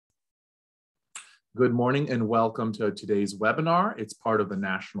Good morning and welcome to today's webinar. It's part of the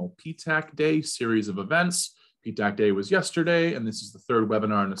National PTAC Day series of events. PTAC Day was yesterday, and this is the third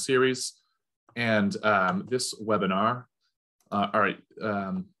webinar in the series. And this webinar, I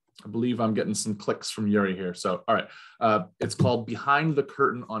believe I'm getting some clicks from Yuri here. So, all right, it's called Behind the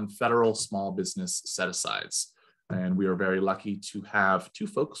Curtain on Federal Small Business Set-Asides. And we are very lucky to have two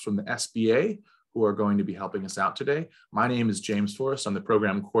folks from the SBA who are going to be helping us out today. My name is James Forrest. I'm the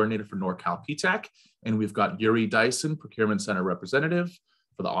program coordinator for Norcal PTAC, and we've got Yuri Dyson, Procurement Center Representative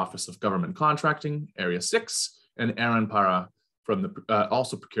for the Office of Government Contracting, Area 6, and Aaron Para from the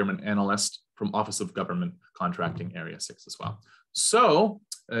also Procurement Analyst from Office of Government Contracting, Area 6 as well. So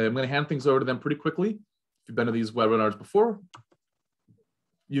I'm going to hand things over to them pretty quickly. If you've been to these webinars before,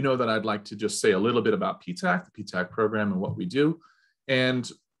 you know that I'd like to just say a little bit about PTAC, the PTAC program, and what we do.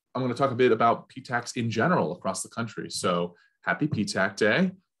 And I'm going to talk a bit about PTACs in general across the country. So happy PTAC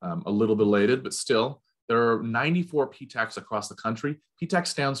Day, a little belated, but still, there are 94 PTACs across the country. PTAC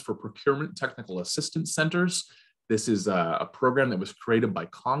stands for Procurement Technical Assistance Centers. This is a program that was created by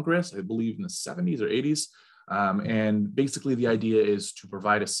Congress, I believe in the 70s or 80s. And basically the idea is to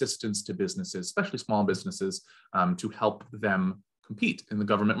provide assistance to businesses, especially small businesses, to help them compete in the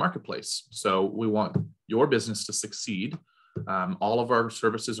government marketplace. So we want your business to succeed. All of our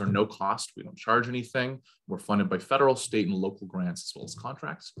services are no cost. We don't charge anything. We're funded by federal, state, and local grants, as well as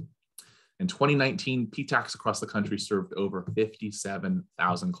contracts. In 2019, PTACs across the country served over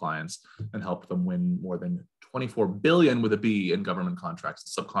 57,000 clients and helped them win more than 24 billion with a B in government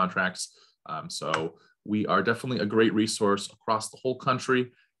contracts and subcontracts. So we are definitely a great resource across the whole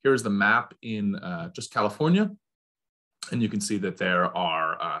country. Here's the map in just California. And you can see that there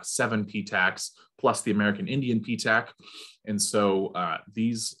are 7 PTACs plus the American Indian PTAC. And so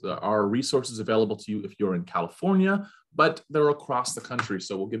these are resources available to you if you're in California, but they're across the country.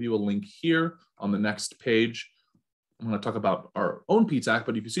 So we'll give you a link here on the next page. I'm going to talk about our own PTAC,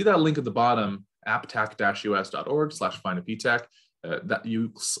 but if you see that link at the bottom, aptac-us.org/find-a-PTAC, that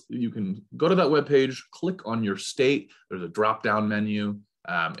you can go to that webpage, click on your state. There's a drop-down menu.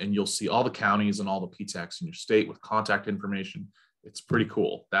 And you'll see all the counties and all the PTACs in your state with contact information. It's pretty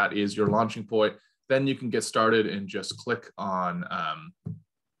cool. That is your launching point. Then you can get started and just click on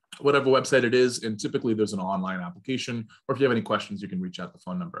whatever website it is. And typically there's an online application, or if you have any questions, you can reach out the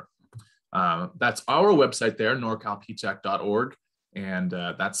phone number. That's our website there, norcalptac.org. And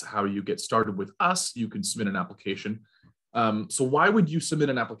that's how you get started with us. You can submit an application. So why would you submit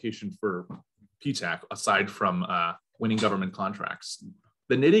an application for PTAC aside from winning government contracts?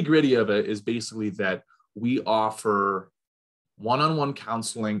 The nitty-gritty of it is basically that we offer one-on-one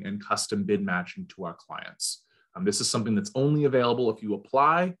counseling and custom bid matching to our clients. This is something that's only available if you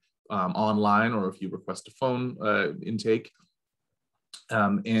apply online or if you request a phone intake.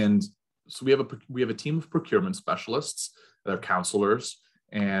 And so we have a team of procurement specialists, they're counselors,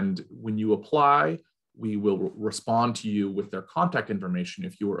 and when you apply, we will respond to you with their contact information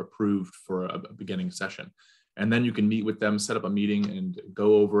if you are approved for a beginning session. And then you can meet with them, set up a meeting, and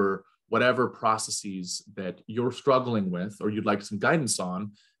go over whatever processes that you're struggling with or you'd like some guidance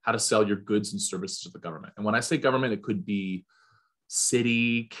on how to sell your goods and services to the government. And when I say government, it could be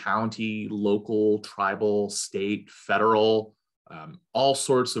city, county, local, tribal, state, federal, all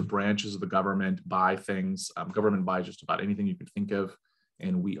sorts of branches of the government buy things. Government buys just about anything you can think of.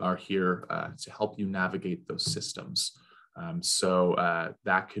 And we are here to help you navigate those systems. So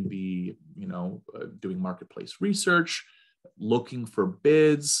that could be, doing marketplace research, looking for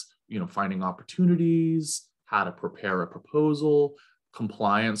bids, finding opportunities, how to prepare a proposal,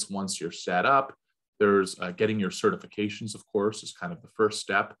 compliance once you're set up. There's getting your certifications, of course, is kind of the first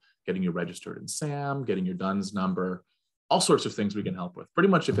step, getting you registered in SAM, getting your DUNS number, all sorts of things we can help with. Pretty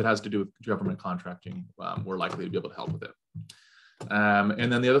much if it has to do with government contracting, we're likely to be able to help with it.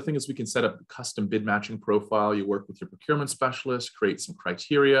 And then the other thing is we can set up a custom bid matching profile. You work with your procurement specialist, create some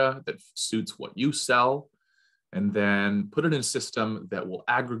criteria that suits what you sell, and then put it in a system that will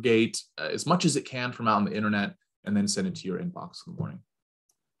aggregate as much as it can from out on the internet and then send it to your inbox in the morning.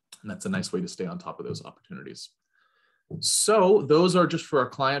 And that's a nice way to stay on top of those opportunities. So those are just for our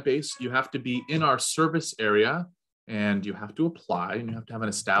client base. You have to be in our service area, and you have to apply, and you have to have an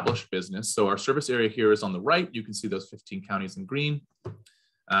established business. So our service area here is on the right. You can see those 15 counties in green.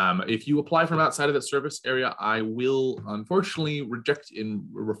 If you apply from outside of that service area, I will unfortunately reject and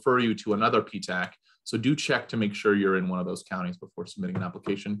refer you to another PTAC. So do check to make sure you're in one of those counties before submitting an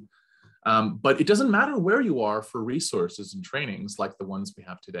application. But it doesn't matter where you are for resources and trainings like the ones we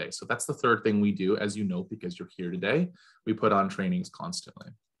have today. So that's the third thing we do, as you know, because you're here today. We put on trainings constantly.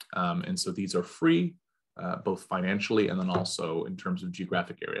 And so these are free. both financially and then also in terms of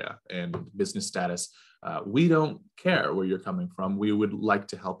geographic area and business status. We don't care where you're coming from. We would like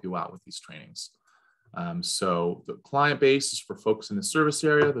to help you out with these trainings. So the client base is for folks in the service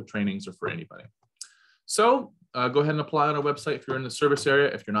area. The trainings are for anybody. So go ahead and apply on our website if you're in the service area.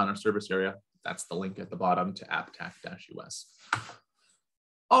 If you're not in our service area, that's the link at the bottom to APTAC-US.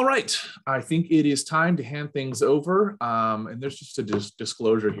 All right, I think it is time to hand things over. And there's just a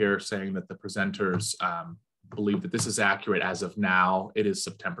disclosure here saying that the presenters believe that this is accurate as of now. It is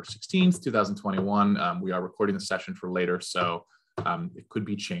September 16th, 2021. We are recording the session for later, so it could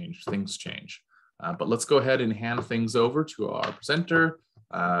be changed, things change. But let's go ahead and hand things over to our presenter.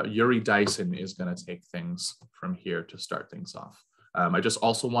 Yuri Dyson is gonna take things from here to start things off. I just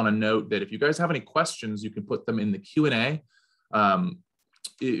also wanna note that if you guys have any questions, you can put them in the Q&A.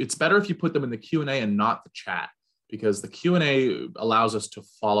 It's better if you put them in the Q&A and not the chat, because the Q&A allows us to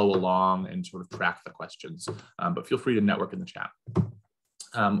follow along and sort of track the questions, but feel free to network in the chat.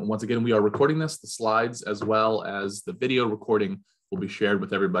 Once again, we are recording this. The slides as well as the video recording will be shared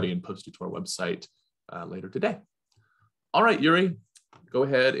with everybody and posted to our website later today. All right, Yuri, go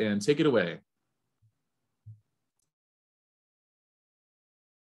ahead and take it away.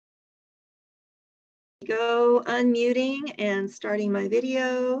 Go unmuting and starting my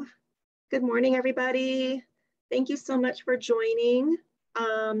video. Good morning, everybody. Thank you so much for joining.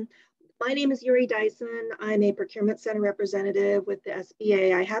 My name is Yuri Dyson. I'm a procurement center representative with the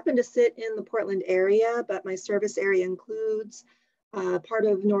SBA. I happen to sit in the Portland area, but my service area includes part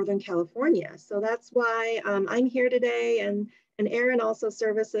of Northern California. So that's why I'm here today, and Aaron also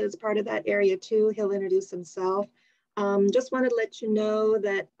services part of that area too. He'll introduce himself. Just wanted to let you know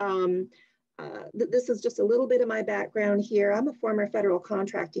that this is just a little bit of my background here. I'm a former federal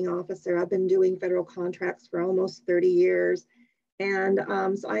contracting officer. I've been doing federal contracts for almost 30 years. And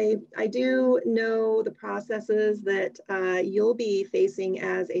so I do know the processes that you'll be facing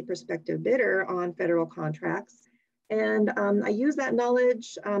as a prospective bidder on federal contracts. And I use that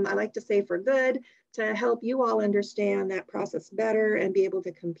knowledge, I like to say for good, to help you all understand that process better and be able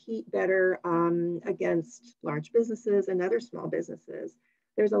to compete better against large businesses and other small businesses.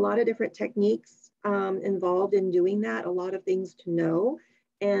 There's a lot of different techniques involved in doing that, a lot of things to know.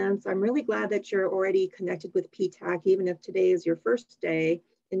 And so I'm really glad that you're already connected with PTAC, even if today is your first day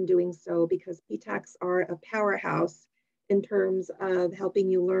in doing so, because PTACs are a powerhouse in terms of helping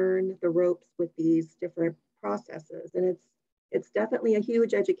you learn the ropes with these different processes. And it's definitely a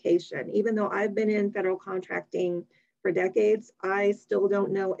huge education. Even though I've been in federal contracting for decades, I still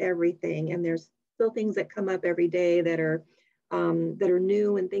don't know everything. And there's still things that come up every day that are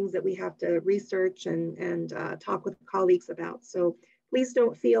new and things that we have to research and talk with colleagues about. So please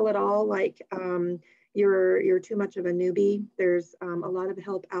don't feel at all like you're too much of a newbie. There's a lot of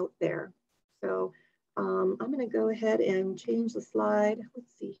help out there. So I'm gonna go ahead and change the slide.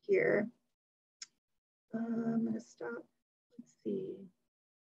 Let's see here. I'm gonna stop, let's see.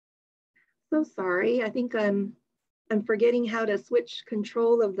 So sorry, I think I'm forgetting how to switch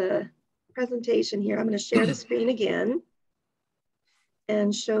control of the presentation here. I'm gonna share the screen again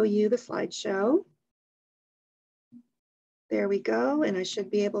and show you the slideshow. There we go, and I should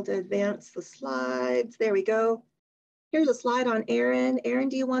be able to advance the slides. There we go. Here's a slide on Aaron. Aaron,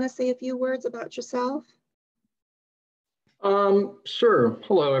 do you want to say a few words about yourself? Sure.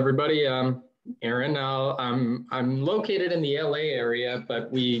 Hello, everybody. Aaron. I'm located in the LA area, but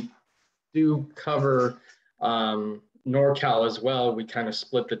we do cover NorCal as well. We kind of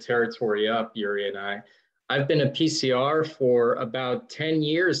split the territory up, Yuri and I. I've been a PCR for about 10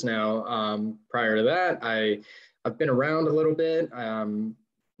 years now. Prior to that, I've been around a little bit.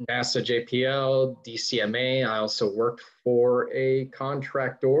 NASA JPL, DCMA. I also worked for a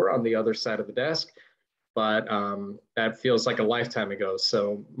contractor on the other side of the desk, but that feels like a lifetime ago.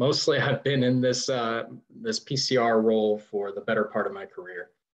 So mostly I've been in this PCR role for the better part of my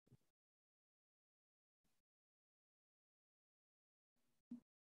career.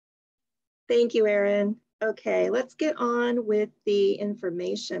 Thank you, Aaron. Okay, let's get on with the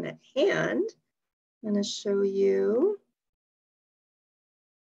information at hand. I'm going to show you,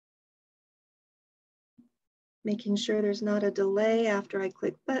 making sure there's not a delay after I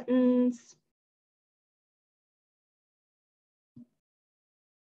click buttons.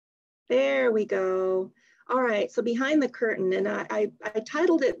 There we go. All right, so behind the curtain, and I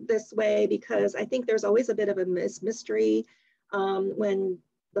titled it this way because I think there's always a bit of a mystery when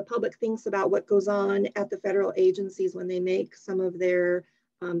the public thinks about what goes on at the federal agencies when they make some of their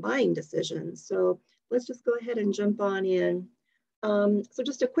buying decisions. So let's just go ahead and jump on in. So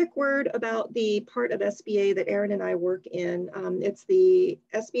just a quick word about the part of SBA that Erin and I work in. It's the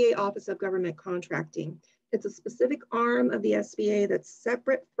SBA Office of Government Contracting. It's a specific arm of the SBA that's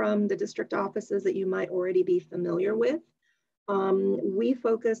separate from the district offices that you might already be familiar with. We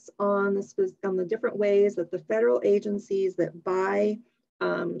focus on the different ways that the federal agencies that buy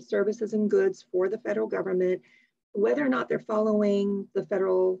services and goods for the federal government, whether or not they're following the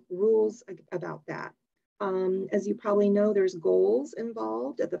federal rules about that. As you probably know, there's goals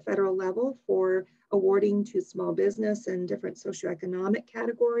involved at the federal level for awarding to small business and different socioeconomic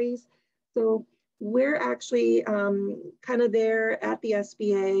categories. So we're actually kind of there at the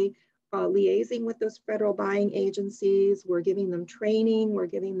SBA, liaising with those federal buying agencies. We're giving them training, we're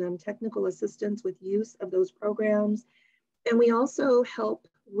giving them technical assistance with use of those programs. And we also help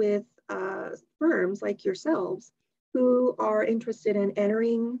with firms like yourselves who are interested in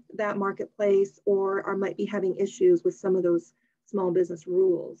entering that marketplace or might be having issues with some of those small business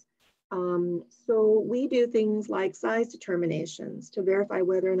rules. So we do things like size determinations to verify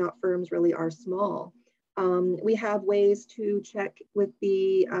whether or not firms really are small. We have ways to check with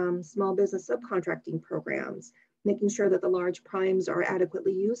the small business subcontracting programs, making sure that the large primes are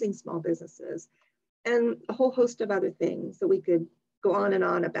adequately using small businesses, and a whole host of other things that we could go on and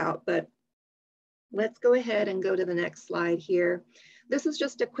on about, but let's go ahead and go to the next slide here. This is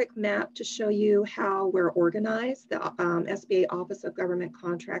just a quick map to show you how we're organized. The SBA Office of Government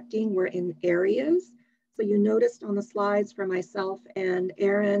Contracting, we're in areas. So you noticed on the slides for myself and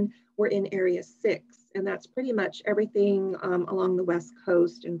Erin, we're in area 6, and that's pretty much everything along the West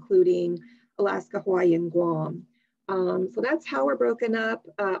Coast, including Alaska, Hawaii, and Guam. So that's how we're broken up.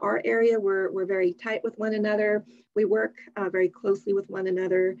 Our area, we're very tight with one another. We work very closely with one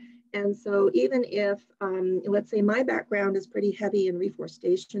another. And so even if, let's say my background is pretty heavy in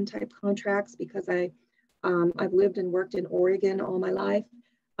reforestation type contracts because I've lived and worked in Oregon all my life.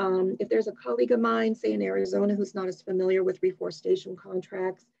 If there's a colleague of mine, say in Arizona, who's not as familiar with reforestation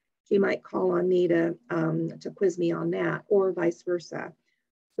contracts, she might call on me to quiz me on that, or vice versa.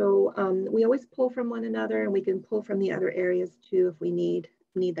 So we always pull from one another, and we can pull from the other areas too if we need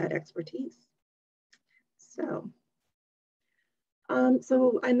that expertise. So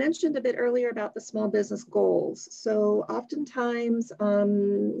I mentioned a bit earlier about the small business goals. So oftentimes,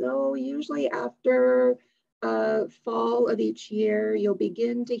 usually after fall of each year, you'll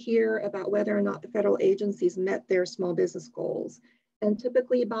begin to hear about whether or not the federal agencies met their small business goals. And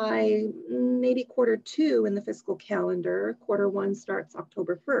typically by maybe Q2 in the fiscal calendar, Q1 starts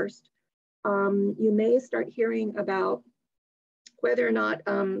October 1st, you may start hearing about whether or not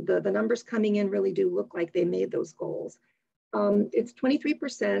the numbers coming in really do look like they made those goals. It's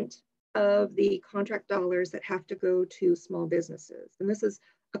 23% of the contract dollars that have to go to small businesses. And this is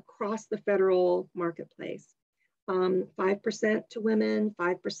across the federal marketplace. 5% to women,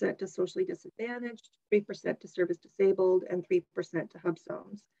 5% to socially disadvantaged, 3% to service disabled, and 3% to hub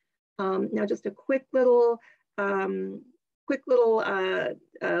zones. Now just a quick little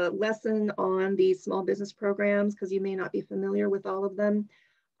lesson on these small business programs, because you may not be familiar with all of them.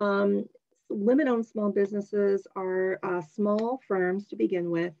 Women-owned small businesses are small firms to begin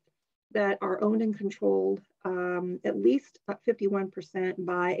with that are owned and controlled at least 51%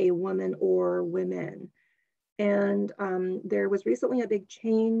 by a woman or women. And there was recently a big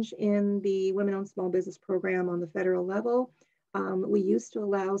change in the Women-Owned Small Business Program on the federal level. We used to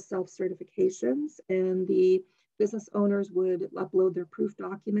allow self-certifications, and the business owners would upload their proof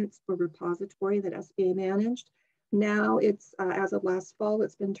documents for a repository that SBA managed. Now it's, as of last fall,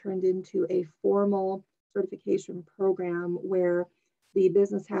 it's been turned into a formal certification program where the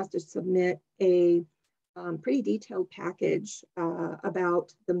business has to submit a pretty detailed package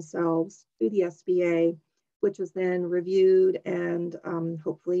about themselves to the SBA, which is then reviewed and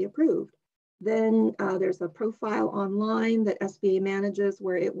hopefully approved. Then there's a profile online that SBA manages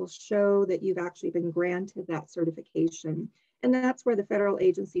where it will show that you've actually been granted that certification. And that's where the federal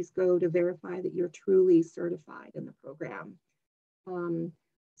agencies go to verify that you're truly certified in the program.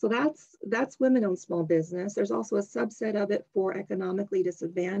 So that's women-owned small business. There's also a subset of it for economically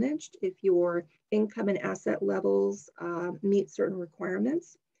disadvantaged. If your income and asset levels meet certain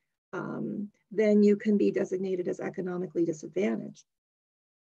requirements, then you can be designated as economically disadvantaged.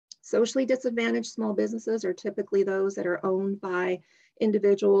 Socially disadvantaged small businesses are typically those that are owned by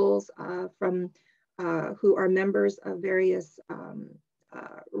individuals who are members of various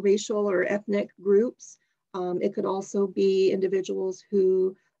racial or ethnic groups. It could also be individuals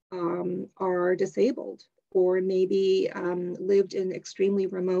who are disabled or maybe lived in extremely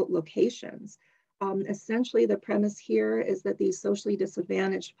remote locations. Essentially, the premise here is that these socially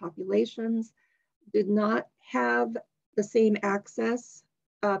disadvantaged populations did not have the same access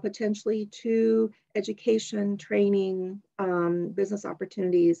potentially to education, training, business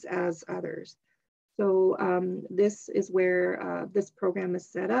opportunities as others. So this is where this program is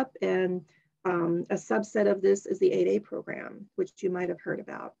set up, and a subset of this is the 8A program, which you might have heard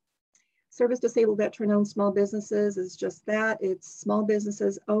about. Service disabled veteran-owned small businesses is just that. It's small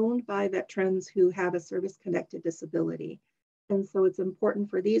businesses owned by veterans who have a service-connected disability. And so it's important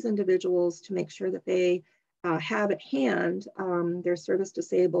for these individuals to make sure that they have at hand their service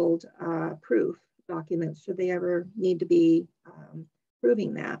disabled proof documents, should they ever need to be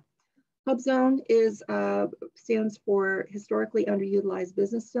proving that. Hub Zone stands for Historically Underutilized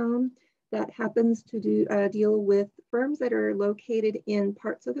Business Zone. That happens to deal with firms that are located in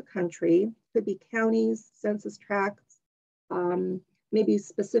parts of the country, could be counties, census tracts, maybe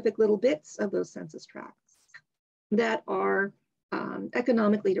specific little bits of those census tracts that are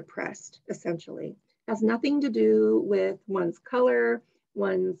economically depressed, essentially. Has nothing to do with one's color,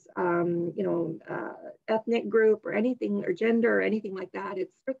 one's ethnic group or anything, or gender or anything like that.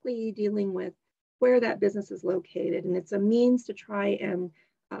 It's strictly dealing with where that business is located, and it's a means to try and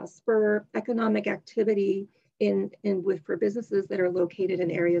spur economic activity for businesses that are located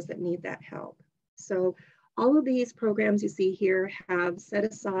in areas that need that help. So all of these programs you see here have set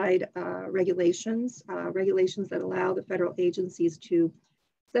aside regulations that allow the federal agencies to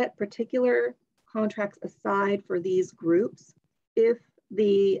set particular contracts aside for these groups if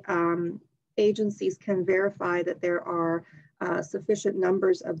the agencies can verify that there are sufficient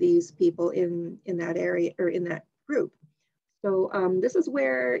numbers of these people in that area or in that group. So this is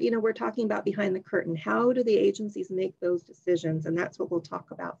where, we're talking about behind the curtain. How do the agencies make those decisions? And that's what we'll talk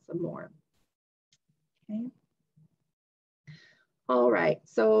about some more. Okay. All right,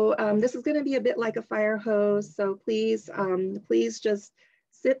 so this is going to be a bit like a fire hose. So please just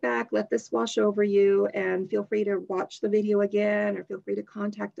sit back, let this wash over you, and feel free to watch the video again, or feel free to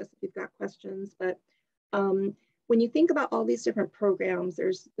contact us if you've got questions. But when you think about all these different programs,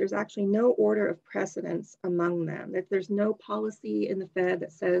 there's actually no order of precedence among them. If there's no policy in the Fed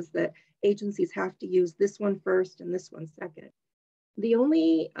that says that agencies have to use this one first and this one second. The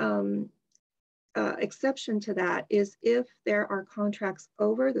only exception to that is if there are contracts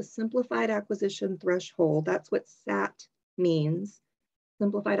over the simplified acquisition threshold. That's what SAT means,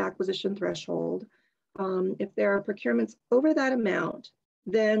 simplified acquisition threshold. If there are procurements over that amount,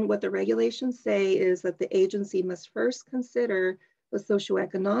 then what the regulations say is that the agency must first consider the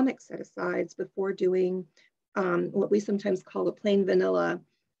socioeconomic set-asides before doing what we sometimes call a plain vanilla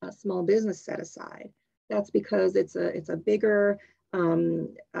small business set-aside. That's because it's a bigger,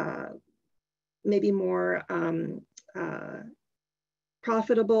 maybe more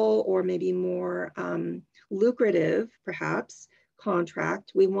profitable or maybe more lucrative, perhaps,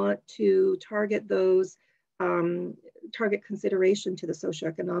 contract. We want to target those target consideration to the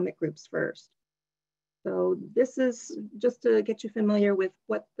socioeconomic groups first. So this is just to get you familiar with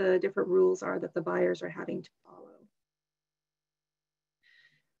what the different rules are that the buyers are having to follow.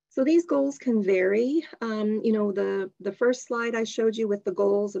 So these goals can vary. The first slide I showed you with the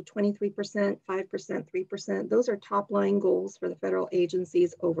goals of 23%, 5%, 3%, those are top line goals for the federal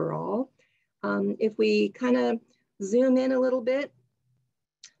agencies overall. If we kind of zoom in a little bit,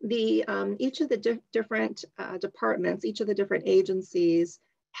 each of the different departments, each of the different agencies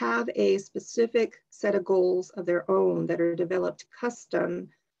have a specific set of goals of their own that are developed custom,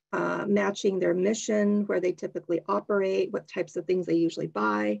 matching their mission, where they typically operate, what types of things they usually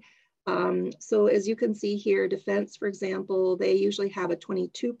buy. So as you can see here, defense, for example, they usually have a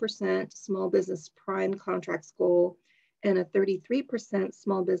 22% small business prime contracts goal and a 33%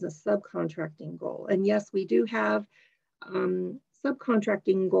 small business subcontracting goal. And yes, we do have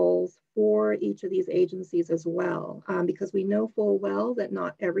subcontracting goals for each of these agencies as well, because we know full well that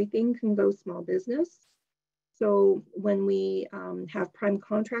not everything can go small business. So when we have prime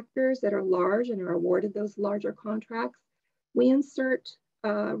contractors that are large and are awarded those larger contracts, we insert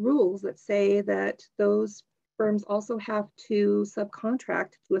rules that say that those firms also have to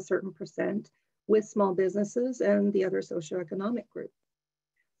subcontract to a certain percent with small businesses and the other socioeconomic groups.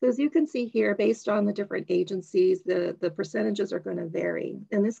 So as you can see here, based on the different agencies, the percentages are going to vary.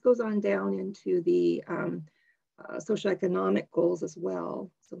 And this goes on down into the socioeconomic goals as well.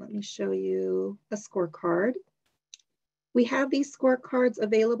 So let me show you a scorecard. We have these scorecards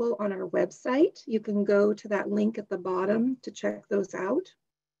available on our website. You can go to that link at the bottom to check those out.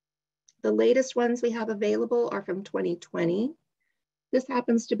 The latest ones we have available are from 2020. This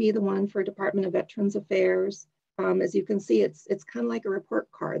happens to be the one for Department of Veterans Affairs. As you can see, it's kind of like a report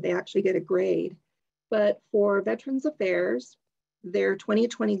card. They actually get a grade. But for Veterans Affairs, their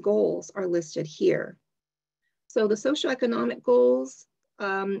 2020 goals are listed here. So the socioeconomic goals,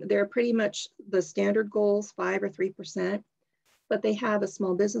 they're pretty much the standard goals, 5 or 3%, but they have a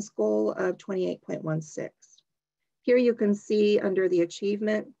small business goal of 28.16. Here you can see under the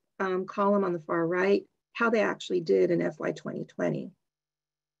achievement column on the far right, how they actually did in FY 2020.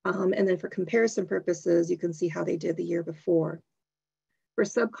 And then for comparison purposes, you can see how they did the year before. For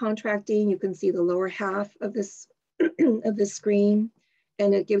subcontracting, you can see the lower half of this, of this screen,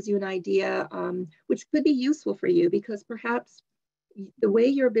 and it gives you an idea, which could be useful for you because perhaps the way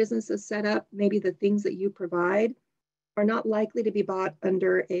your business is set up, maybe the things that you provide are not likely to be bought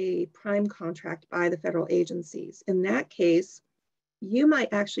under a prime contract by the federal agencies. In that case, you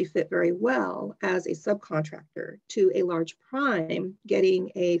might actually fit very well as a subcontractor to a large prime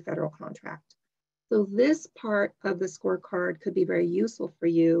getting a federal contract. So this part of the scorecard could be very useful for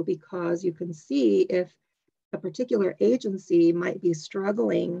you because you can see if a particular agency might be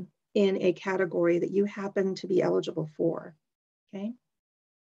struggling in a category that you happen to be eligible for, okay?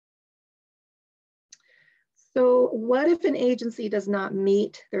 So what if an agency does not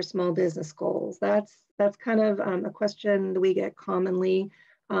meet their small business goals? That's kind of a question that we get commonly.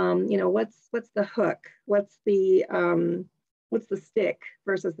 You know, what's the hook? What's the stick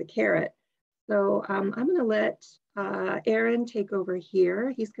versus the carrot? So I'm going to let Aaron take over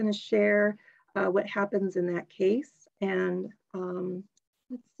here. He's going to share what happens in that case. And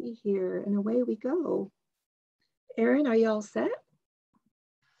let's see here, and away we go. Aaron, are you all set?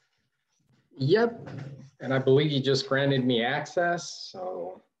 Yep, and I believe you just granted me access,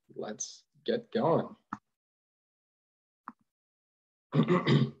 so let's get going.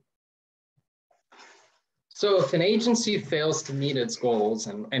 So if an agency fails to meet its goals,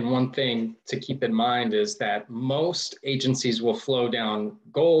 and one thing to keep in mind is that most agencies will flow down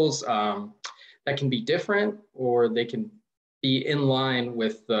goals that can be different, or they can be in line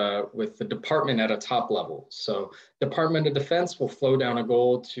with the department at a top level. So Department of Defense will flow down a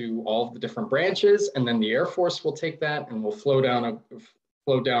goal to all of the different branches, and then the Air Force will take that and will flow down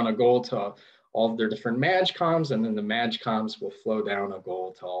a goal to all of their different MAGCOMs, and then the MAGCOMs will flow down a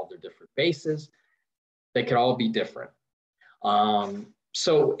goal to all their different bases. They could all be different.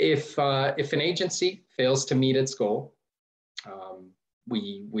 So if an agency fails to meet its goal,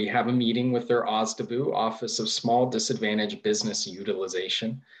 we have a meeting with their OSDBU, Office of Small Disadvantaged Business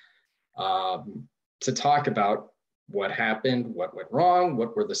Utilization, to talk about what happened, what went wrong,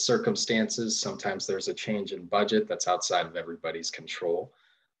 what were the circumstances. Sometimes there's a change in budget that's outside of everybody's control.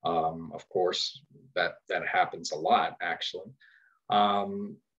 Of course, that happens a lot, actually.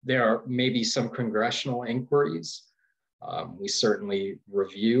 There are maybe some congressional inquiries. We certainly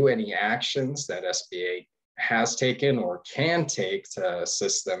review any actions that SBA has taken or can take to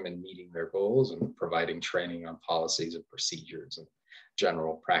assist them in meeting their goals and providing training on policies and procedures and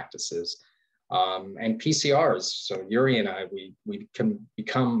general practices. And PCRs, so Yuri and I, we can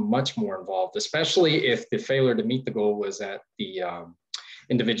become much more involved, especially if the failure to meet the goal was at the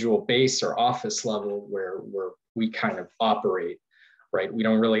individual base or office level where we kind of operate, right? We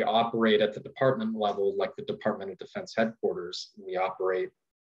don't really operate at the department level like the Department of Defense headquarters. We operate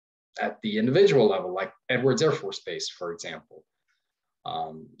at the individual level, like Edwards Air Force Base, for example.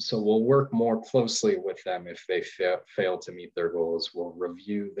 So we'll work more closely with them if they fail to meet their goals. We'll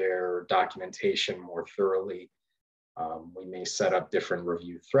review their documentation more thoroughly. We may set up different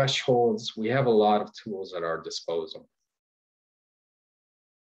review thresholds. We have a lot of tools at our disposal.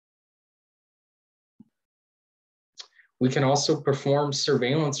 We can also perform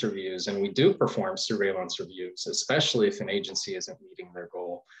surveillance reviews, and we do perform surveillance reviews, especially if an agency isn't meeting their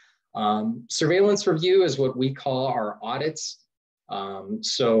goal. Surveillance review is what we call our audits.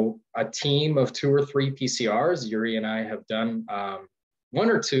 So a team of 2 or 3 PCRs, Yuri and I have done 1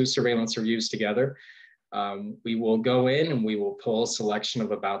 or 2 surveillance reviews together. We will go in and we will pull a selection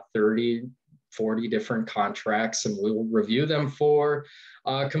of about 30, 40 different contracts, and we will review them for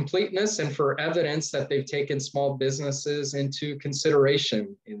completeness and for evidence that they've taken small businesses into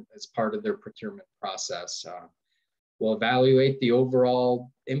consideration as part of their procurement process. We'll evaluate the overall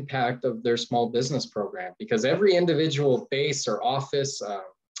impact of their small business program, because every individual base or office,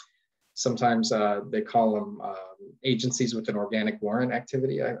 sometimes they call them agencies with an organic warrant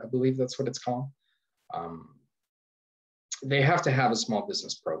activity, I believe that's what it's called. They have to have a small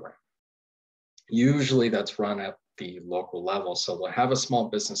business program. Usually that's run at the local level. So we'll have a small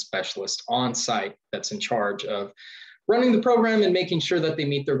business specialist on site that's in charge of running the program and making sure that they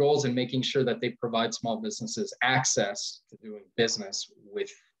meet their goals and making sure that they provide small businesses access to doing business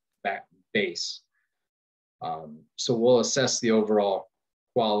with that base. So we'll assess the overall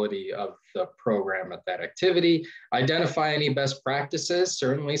quality of the program at that activity. Identify any best practices.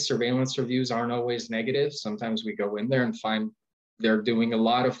 Certainly surveillance reviews aren't always negative. Sometimes we go in there and find they're doing a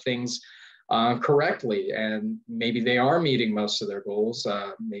lot of things correctly, and maybe they are meeting most of their goals.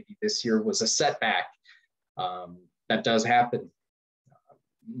 Maybe this year was a setback. That does happen.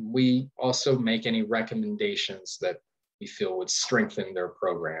 We also make any recommendations that we feel would strengthen their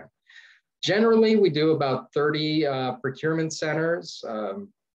program. Generally, we do about 30 procurement centers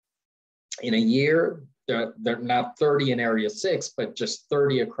in a year. They're not 30 in Area 6, but just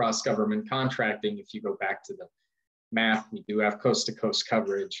 30 across government contracting. If you go back to the map, we do have coast-to-coast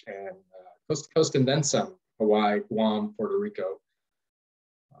coverage, and coast-to-coast and then some, Hawaii, Guam, Puerto Rico.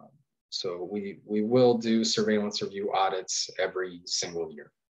 So we will do surveillance review audits every single year.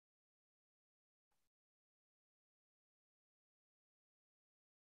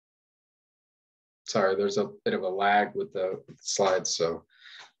 Sorry, there's a bit of a lag with the slides. So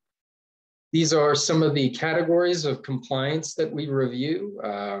these are some of the categories of compliance that we review.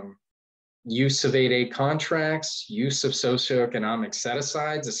 Use of 8A contracts, use of socioeconomic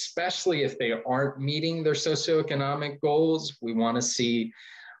set-asides, especially if they aren't meeting their socioeconomic goals. We want to see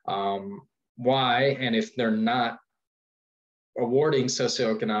why, and if they're not awarding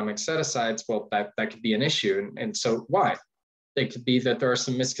socioeconomic set-asides, well, that could be an issue. And so why? It could be that there are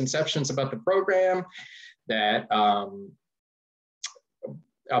some misconceptions about the program, that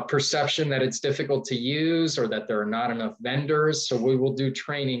a perception that it's difficult to use, or that there are not enough vendors. So we will do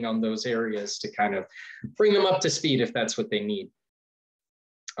training on those areas to kind of bring them up to speed if that's what they need.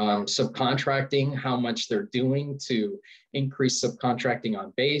 Subcontracting, how much they're doing to increase subcontracting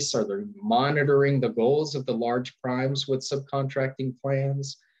on base. Are they monitoring the goals of the large primes with subcontracting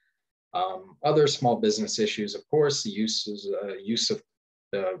plans? Other small business issues, of course, the use of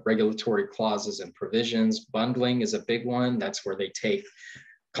the regulatory clauses and provisions. Bundling is a big one. That's where they take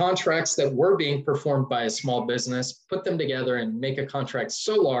contracts that were being performed by a small business, put them together and make a contract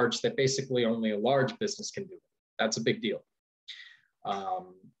so large that basically only a large business can do it. That's a big deal.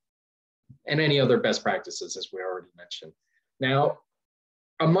 And any other best practices, as we already mentioned. Now,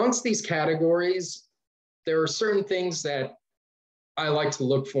 amongst these categories, there are certain things that I like to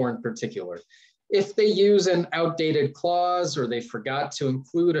look for in particular. If they use an outdated clause, or they forgot to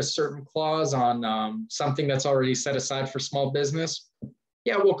include a certain clause on something that's already set aside for small business,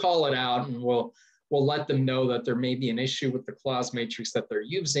 yeah, we'll call it out, and we'll let them know that there may be an issue with the clause matrix that they're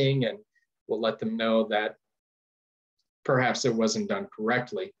using, and we'll let them know that perhaps it wasn't done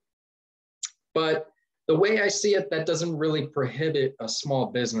correctly. But the way I see it, that doesn't really prohibit a small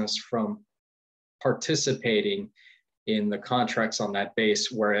business from participating in the contracts on that base,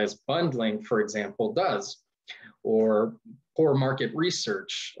 whereas bundling, for example, does, or poor market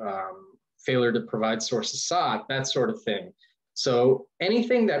research, failure to provide sources sought, that sort of thing. So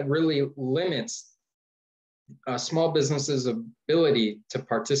anything that really limits a small business's ability to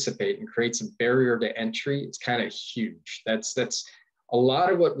participate and creates a barrier to entry, it's kind of huge. That's a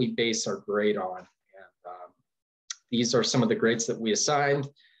lot of what we base our grade on. And these are some of the grades that we assigned.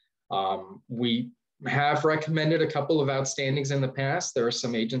 We have recommended a couple of outstandings in the past. There are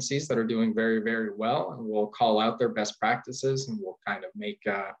some agencies that are doing very, very well, and we'll call out their best practices, and we'll kind of make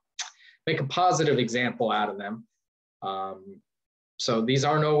a positive example out of them. So these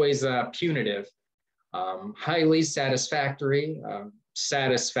aren't always punitive. Highly satisfactory,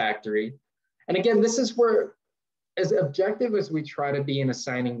 satisfactory. And again, this is where, as objective as we try to be in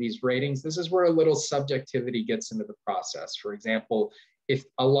assigning these ratings, this is where a little subjectivity gets into the process. For example, if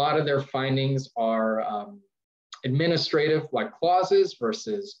a lot of their findings are administrative, like clauses,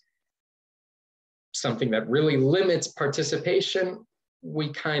 versus something that really limits participation,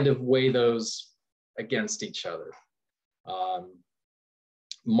 we kind of weigh those against each other.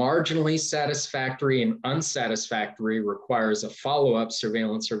 Marginally satisfactory and unsatisfactory requires a follow-up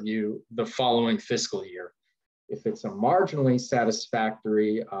surveillance review the following fiscal year. If it's a marginally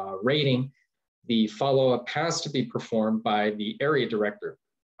satisfactory rating, the follow-up has to be performed by the area director.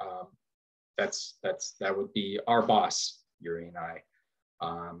 That would be our boss, Yuri and I.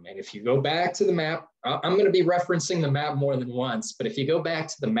 And if you go back to the map, I'm going to be referencing the map more than once, but if you go back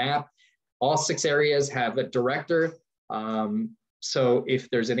to the map, all 6 areas have a director. So if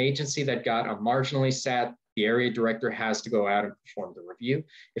there's an agency that got a marginally sat, the area director has to go out and perform the review.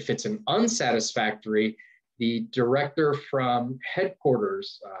 If it's an unsatisfactory, the director from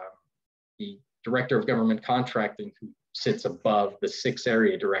headquarters, the director of government contracting, who sits above the 6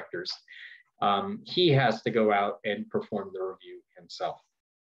 area directors, he has to go out and perform the review himself.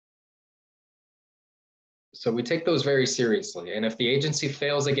 So we take those very seriously. And if the agency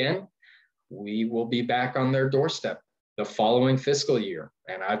fails again, we will be back on their doorstep. the following fiscal year.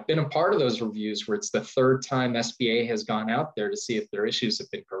 And I've been a part of those reviews where it's the third time SBA has gone out there to see if their issues have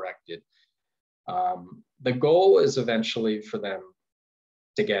been corrected. The goal is eventually for them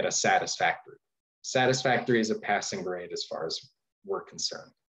to get a satisfactory. Satisfactory is a passing grade as far as we're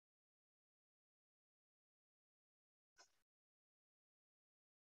concerned.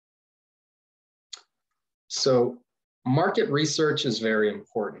 So market research is very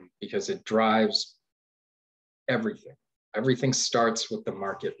important because it drives everything. Everything starts with the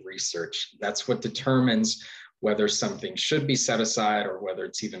market research. That's what determines whether something should be set aside or whether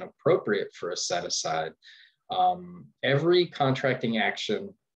it's even appropriate for a set aside. Every contracting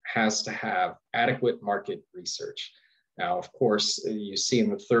action has to have adequate market research. Now, of course, you see in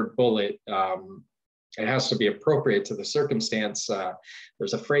the third bullet, it has to be appropriate to the circumstance.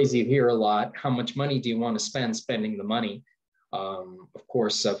 There's a phrase you hear a lot: how much money do you want to spend spending the money? Of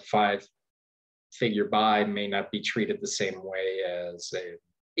course, a 5-figure buy may not be treated the same way as a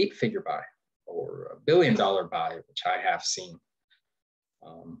 8-figure buy or $1 billion buy, which I have seen.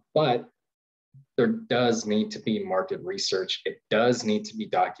 But there does need to be market research. It does need to be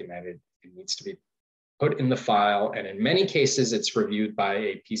documented. It needs to be put in the file. And in many cases, it's reviewed by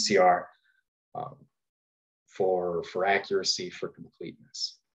a PCR for accuracy, for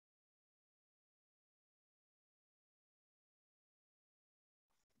completeness.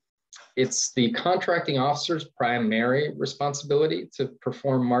 It's the contracting officer's primary responsibility to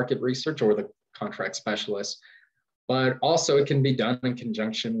perform market research, or the contract specialist, but also it can be done in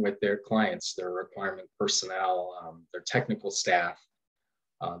conjunction with their clients, their requirement personnel, their technical staff,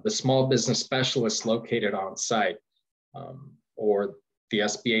 the small business specialist located on site, or the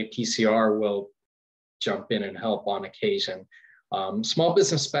SBA PCR will jump in and help on occasion. Small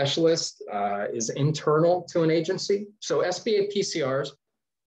business specialist is internal to an agency. So SBA PCRs,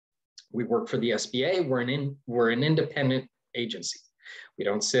 we work for the SBA, we're an independent agency. We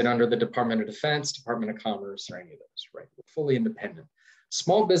don't sit under the Department of Defense, Department of Commerce, or any of those, right? We're fully independent.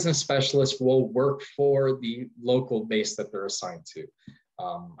 Small business specialists will work for the local base that they're assigned to.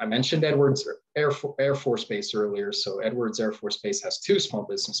 I mentioned Edwards Air Force Base earlier. So Edwards Air Force Base has 2 small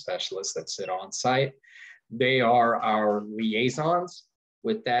business specialists that sit on site. They are our liaisons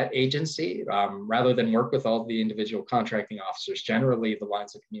with that agency, rather than work with all the individual contracting officers. Generally, the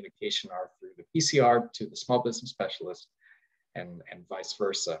lines of communication are through the PCR to the small business specialist, and vice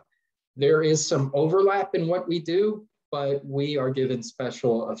versa. There is some overlap in what we do, but we are given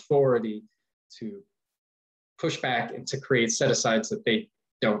special authority to push back and to create set-asides that they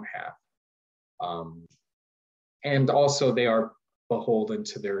don't have. And also they are beholden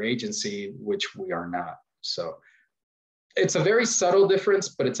to their agency, which we are not. So it's a very subtle difference,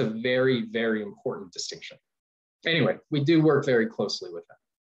 but it's a very, very important distinction. Anyway, we do work very closely with them.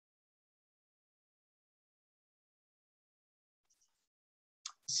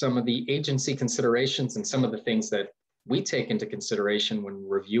 Some of the agency considerations and some of the things that we take into consideration when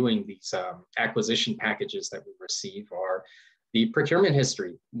reviewing these acquisition packages that we receive are the procurement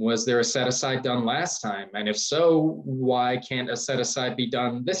history. Was there a set aside done last time? And if so, why can't a set aside be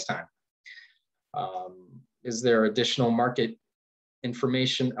done this time? Is there additional market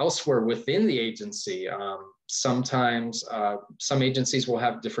information elsewhere within the agency? Sometimes some agencies will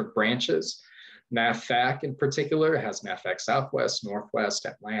have different branches. NAFAC in particular has NAFAC Southwest, Northwest,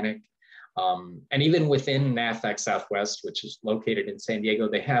 Atlantic. And even within NAFAC Southwest, which is located in San Diego,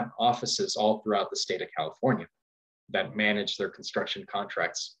 they have offices all throughout the state of California that manage their construction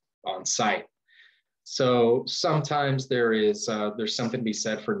contracts on site. So sometimes there's something to be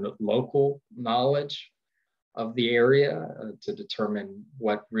said for local knowledge of the area to determine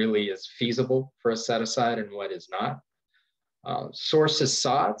what really is feasible for a set aside and what is not. Sources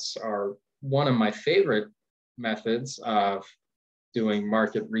soughts are one of my favorite methods of doing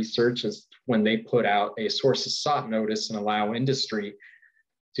market research, is when they put out a sources sought notice and allow industry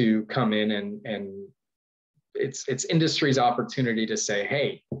to come in and it's industry's opportunity to say,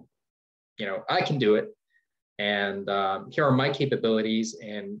 hey, you know, I can do it. And here are my capabilities,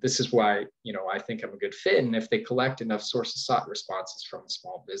 and this is why, you know, I think I'm a good fit. And if they collect enough sources sought responses from a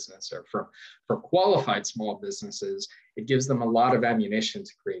small business or from qualified small businesses, it gives them a lot of ammunition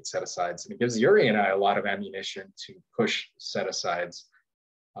to create set-asides. And it gives Yuri and I a lot of ammunition to push set-asides.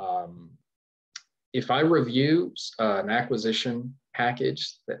 If I review an acquisition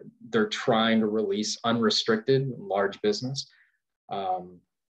package that they're trying to release unrestricted large business,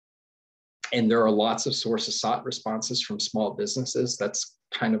 and there are lots of sources sought responses from small businesses, that's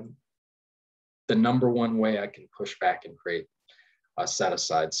kind of the #1 way I can push back and create a set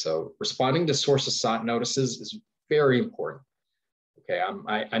aside. So responding to sources sought notices is very important. Okay,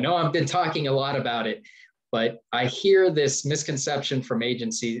 I know I've been talking a lot about it, But I hear this misconception from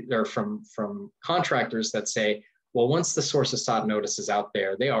agencies or from contractors that say, well, once the source of sought notice is out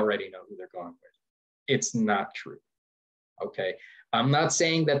there, they already know who they're going with. It's not true. Okay. I'm not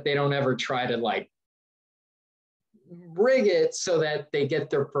saying that they don't ever try to like rig it so that they get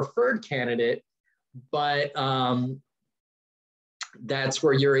their preferred candidate, but that's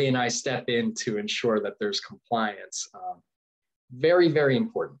where Yuri and I step in to ensure that there's compliance. Very, very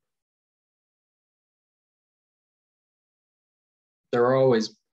important. There are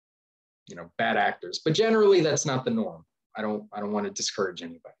always, you know, bad actors, but generally that's not the norm. I don't want to discourage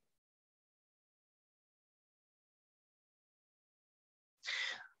anybody.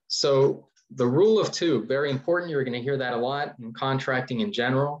 So the rule of two, very important. You're going to hear that a lot in contracting in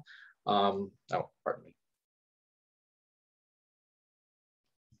general. Oh, pardon me.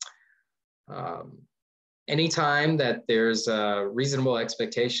 Anytime that there's a reasonable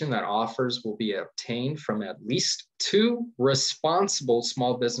expectation that offers will be obtained from at least 2 responsible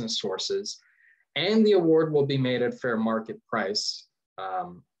small business sources, and the award will be made at fair market price.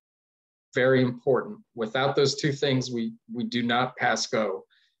 Very important. Without those 2 things, we do not pass go.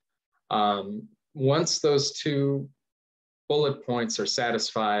 Once those 2 bullet points are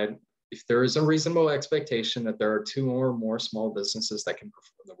satisfied, if there is a reasonable expectation that there are 2 or more small businesses that can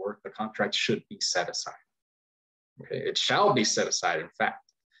perform the work, the contract should be set aside. Okay, it shall be set aside, in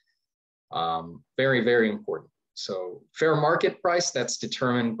fact. Very, very important. So fair market price, that's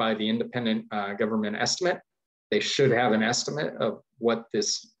determined by the independent government estimate. They should have an estimate of what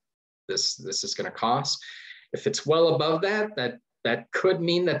this is going to cost. If it's well above that, that could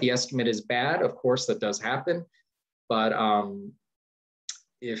mean that the estimate is bad. Of course, that does happen. But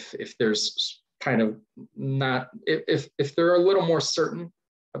if there's kind of not, if they're a little more certain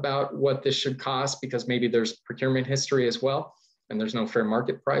about what this should cost, because maybe there's procurement history as well, and there's no fair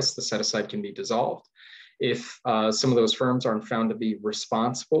market price, the set aside can be dissolved. If some of those firms aren't found to be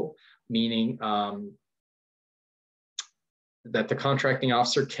responsible, meaning that the contracting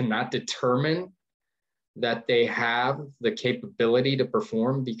officer cannot determine that they have the capability to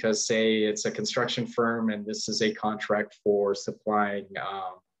perform, because say it's a construction firm and this is a contract for supplying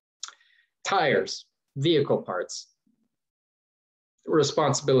tires, vehicle parts,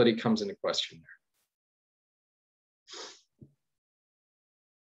 responsibility comes into question there.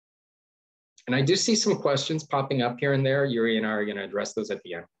 And I do see some questions popping up here and there. Yuri and I are going to address those at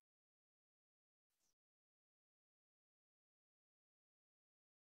the end.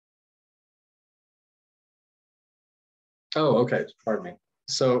 Oh, okay, pardon me.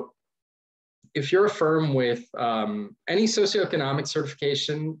 So if you're a firm with any socioeconomic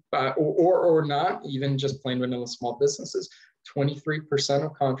certification or not, even just plain vanilla small businesses, 23%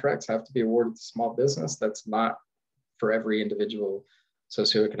 of contracts have to be awarded to small business. That's not for every individual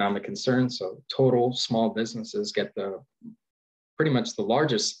socioeconomic concern. So total small businesses get pretty much the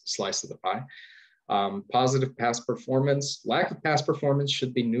largest slice of the pie. Positive past performance, lack of past performance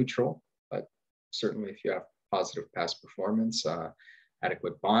should be neutral, but certainly if you have positive past performance,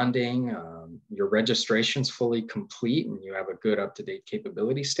 adequate bonding, your registration's fully complete, and you have a good up-to-date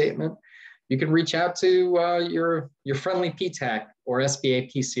capability statement, you can reach out to your friendly PTAC or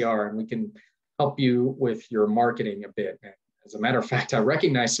SBA PCR, and we can help you with your marketing a bit. And as a matter of fact, I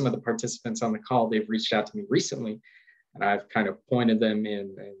recognize some of the participants on the call. They've reached out to me recently, and I've kind of pointed them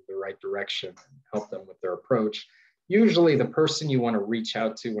in the right direction and helped them with their approach. Usually the person you want to reach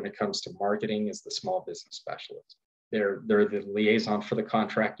out to when it comes to marketing is the small business specialist. They're the liaison for the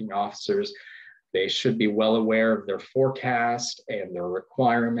contracting officers. They should be well aware of their forecast and their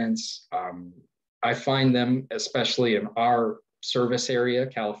requirements. I find them, especially in our service area,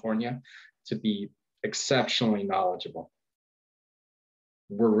 California, to be exceptionally knowledgeable.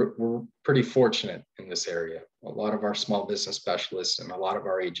 We're pretty fortunate in this area. A lot of our small business specialists and a lot of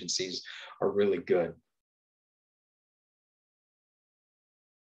our agencies are really good.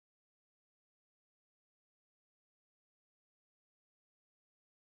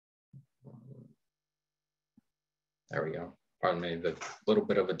 There we go. Pardon me, the little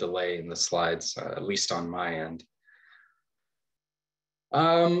bit of a delay in the slides, at least on my end.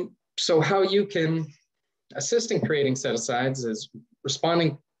 So how you can assist in creating set-asides is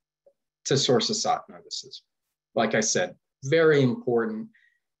responding to sources sought notices. Like I said, very important.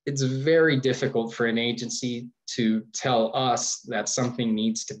 It's very difficult for an agency to tell us that something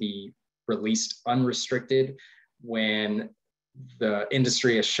needs to be released unrestricted when the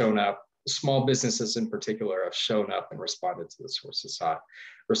industry has shown up. Small businesses in particular have shown up and responded to the sources sought,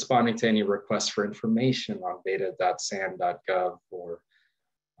 responding to any requests for information on data.san.gov or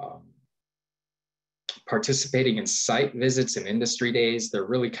participating in site visits and industry days. There are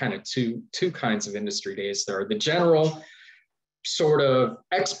really kind of two kinds of industry days. There are the general sort of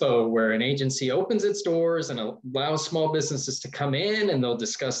expo where an agency opens its doors and allows small businesses to come in, and they'll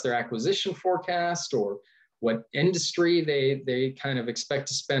discuss their acquisition forecast or what industry they kind of expect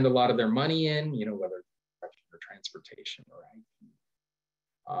to spend a lot of their money in, you know, whether or transportation or IT,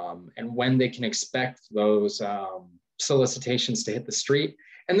 and when they can expect those solicitations to hit the street.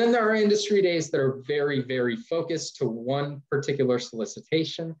 And then there are industry days that are very, very focused to one particular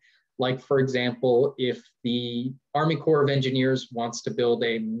solicitation. Like, for example, if the Army Corps of Engineers wants to build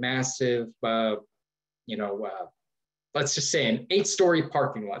a massive, let's just say an 8-story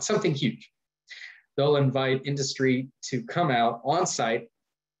parking lot, something huge, they'll invite industry to come out on site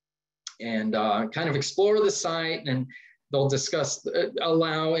and kind of explore the site, and they'll discuss,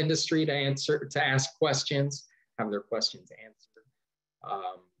 allow industry to ask questions, have their questions answered.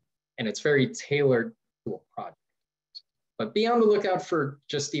 And it's very tailored to a project. But be on the lookout for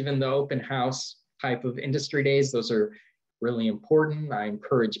just even the open house type of industry days. Those are really important. I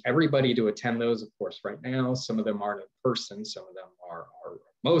encourage everybody to attend those. Of course, right now, some of them aren't in person. Some of them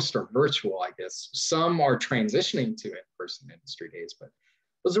most are virtual, I guess. Some are transitioning to in-person industry days, but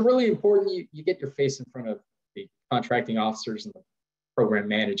those are really important. You get your face in front of the contracting officers and the program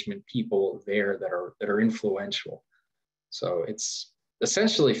management people there that are influential. So it's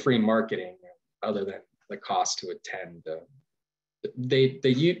essentially free marketing, other than the cost to attend.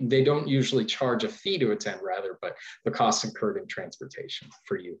 They don't usually charge a fee to attend, rather, but the costs incurred in transportation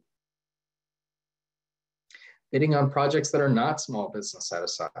for you. Bidding on projects that are not small business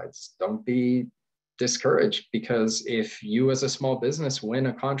set-asides. Don't be discouraged, because if you as a small business win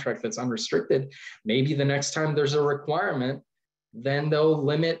a contract that's unrestricted, maybe the next time there's a requirement, then they'll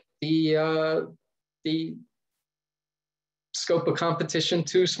limit the scope of competition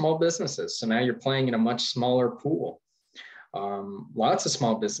to small businesses. So now you're playing in a much smaller pool. Lots of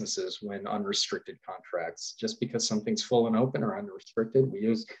small businesses win unrestricted contracts. Just because something's full and open or unrestricted, we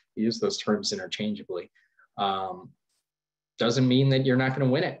use those terms interchangeably. Doesn't mean that you're not going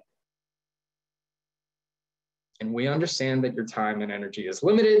to win it. And we understand that your time and energy is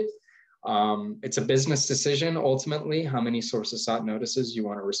limited. It's a business decision, ultimately, how many sources sought notices you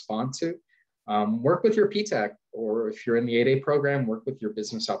want to respond to. Work with your PTAC, or if you're in the 8A program, work with your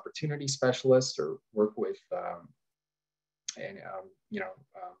business opportunity specialist, or work with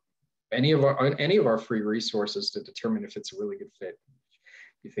any of our free resources to determine if it's a really good fit.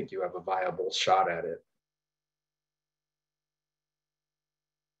 You think you have a viable shot at it.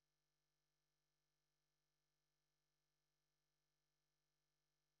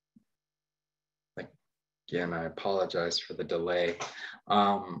 Again, I apologize for the delay.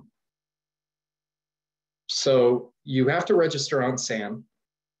 So you have to register on SAM.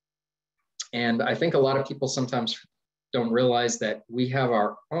 And I think a lot of people sometimes don't realize that we have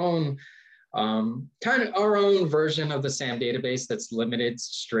our own, kind of our own version of the SAM database that's limited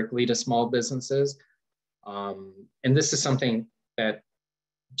strictly to small businesses. And this is something that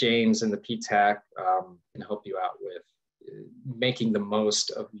James and the PTAC can help you out with, making the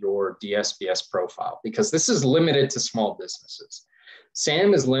most of your DSBS profile, because this is limited to small businesses.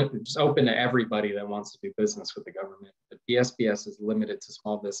 SAM is open to everybody that wants to do business with the government, but DSBS is limited to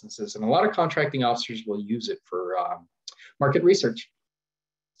small businesses, and a lot of contracting officers will use it for market research.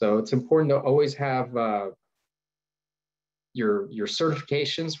 So it's important to always have your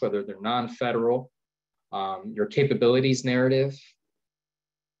certifications, whether they're non-federal, your capabilities narrative.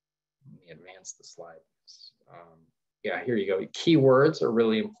 Let me advance the slide. Yeah, here you go. Keywords are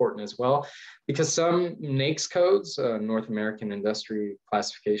really important as well, because some NAICS codes, North American Industry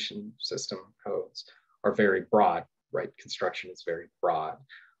Classification System codes, are very broad, right? Construction is very broad.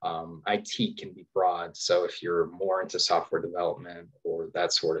 IT can be broad. So if you're more into software development or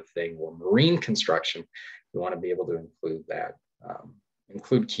that sort of thing, or marine construction, you want to be able to include that,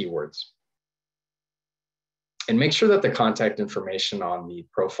 include keywords. And make sure that the contact information on the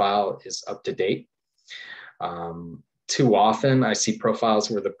profile is up to date. Too often, I see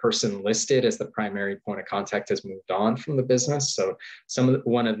profiles where the person listed as the primary point of contact has moved on from the business. So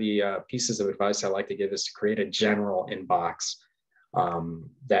one of the pieces of advice I like to give is to create a general inbox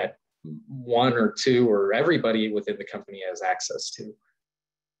that one or two or everybody within the company has access to,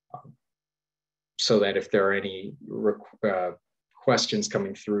 so that if there are any questions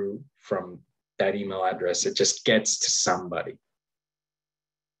coming through from that email address, it just gets to somebody.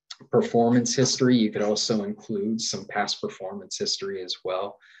 Performance history, you could also include some past performance history as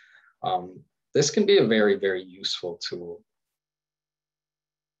well. This can be a very, very useful tool.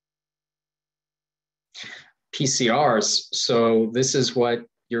 PCRs, so this is what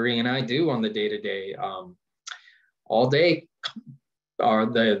Yuri and I do on the day-to-day. All day,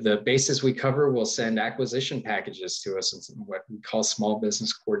 the bases we cover will send acquisition packages to us in what we call small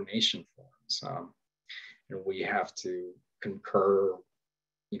business coordination forms. And we have to concur,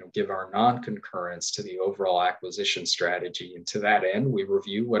 give our non-concurrence to the overall acquisition strategy. And to that end, we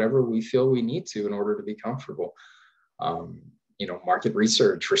review whatever we feel we need to in order to be comfortable. Market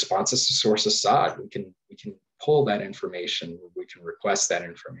research, responses to sources sought, we can pull that information, we can request that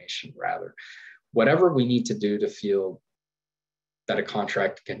information rather. Whatever we need to do to feel that a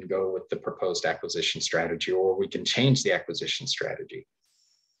contract can go with the proposed acquisition strategy, or we can change the acquisition strategy.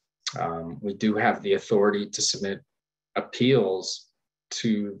 We do have the authority to submit appeals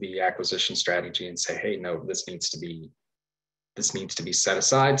to the acquisition strategy and say, hey, no, this needs to be set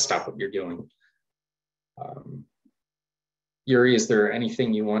aside, stop what you're doing. Yuri, is there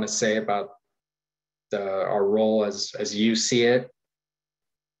anything you want to say about our role as you see it?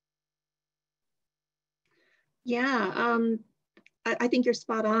 Yeah, I think you're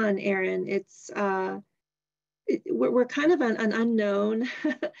spot on, Aaron. We're kind of an unknown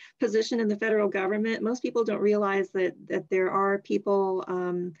position in the federal government. Most people don't realize that there are people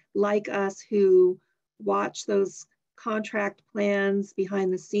like us who watch those contract plans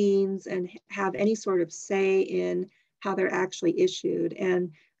behind the scenes and have any sort of say in how they're actually issued.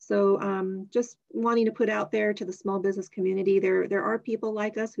 And so just wanting to put out there to the small business community, there are people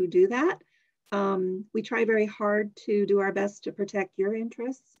like us who do that. We try very hard to do our best to protect your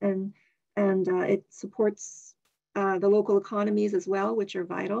interests, and it supports the local economies as well, which are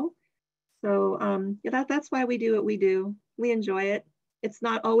vital. So yeah, that's why we do what we do. We enjoy it. It's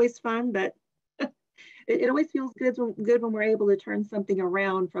not always fun, but it always feels good when we're able to turn something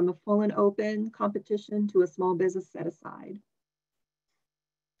around from a full and open competition to a small business set aside.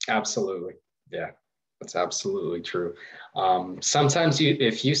 Absolutely. Yeah, that's absolutely true. Sometimes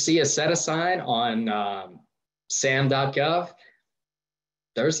if you see a set aside on sam.gov,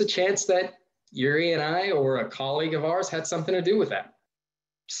 there's a chance that Yuri and I or a colleague of ours had something to do with that.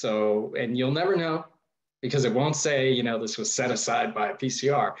 So, and you'll never know because it won't say, this was set aside by a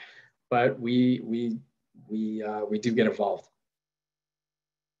PCR, but we do get involved.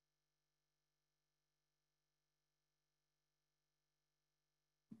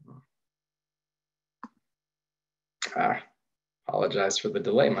 Apologize for the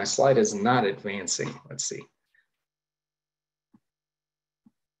delay. My slide is not advancing. Let's see.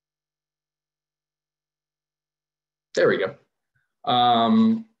 There we go.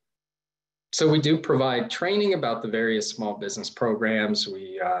 So we do provide training about the various small business programs.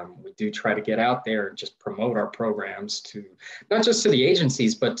 We do try to get out there and just promote our programs to not just to the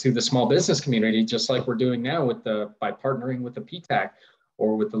agencies, but to the small business community, just like we're doing now by partnering with the PTAC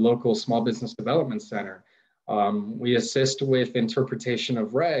or with the local Small Business Development Center. We assist with interpretation of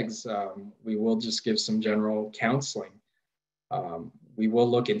regs. We will just give some general counseling. We will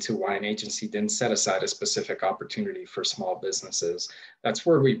look into why an agency didn't set aside a specific opportunity for small businesses. That's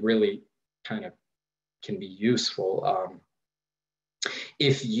where we really kind of can be useful.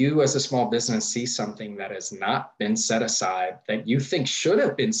 If you as a small business see something that has not been set aside that you think should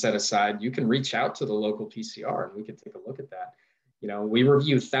have been set aside, you can reach out to the local PCR and we can take a look at that. We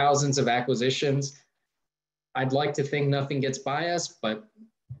review thousands of acquisitions. I'd like to think nothing gets by us, but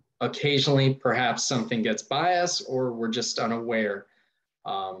occasionally perhaps something gets by us or we're just unaware.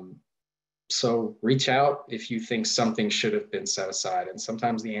 So reach out if you think something should have been set aside. And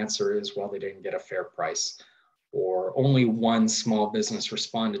sometimes the answer is, well, they didn't get a fair price or only one small business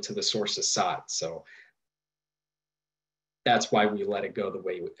responded to the sources sought. So that's why we let it go the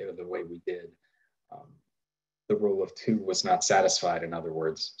way we did. The rule of two was not satisfied, in other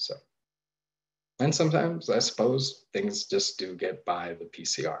words. So, and sometimes I suppose things just do get by the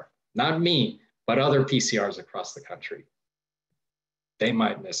PCR. Not me, but other PCRs across the country. They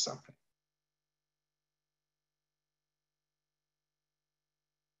might miss something.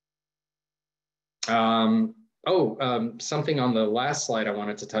 Something on the last slide I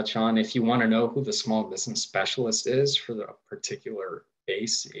wanted to touch on. If you want to know who the small business specialist is for the particular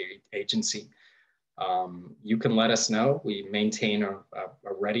agency, you can let us know. We maintain a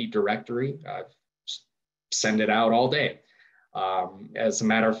ready directory. Send it out all day. As a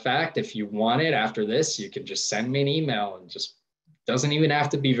matter of fact, if you want it after this, you can just send me an email and just doesn't even have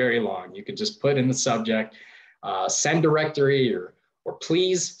to be very long. You can just put in the subject, send directory or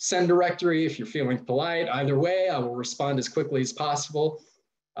please send directory if you're feeling polite. Either way, I will respond as quickly as possible.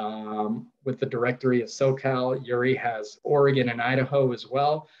 With the directory of SoCal, Yuri has Oregon and Idaho as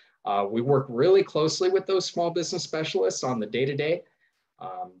well. We work really closely with those small business specialists on the day-to-day.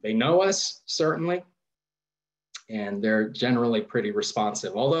 They know us, certainly. and they're generally pretty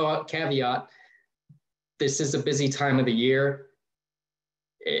responsive. Although, caveat, this is a busy time of the year.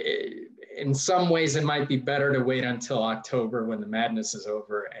 In some ways, it might be better to wait until October when the madness is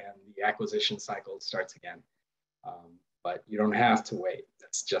over and the acquisition cycle starts again. But you don't have to wait.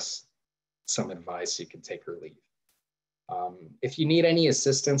 That's just some advice you can take or leave. If you need any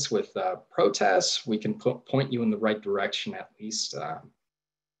assistance with protests, we can point you in the right direction at least.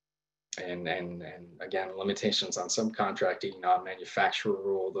 And again, limitations on subcontracting, non-manufacturer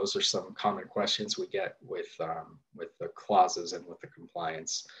rule. Those are some common questions we get with the clauses and with the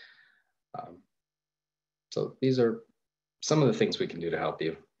compliance. So these are some of the things we can do to help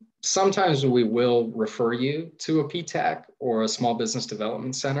you. Sometimes we will refer you to a PTAC or a small business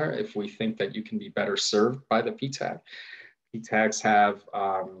development center if we think that you can be better served by the PTAC. PTACs have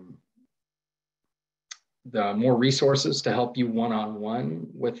the more resources to help you one-on-one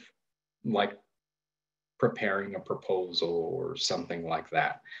with, like, preparing a proposal or something like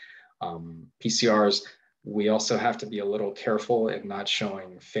that. PCRs, we also have to be a little careful in not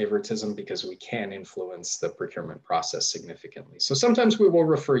showing favoritism because we can influence the procurement process significantly. So sometimes we will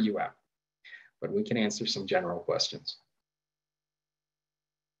refer you out, but we can answer some general questions.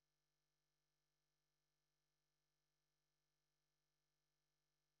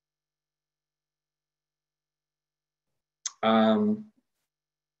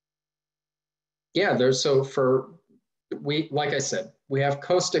 Yeah, like I said, we have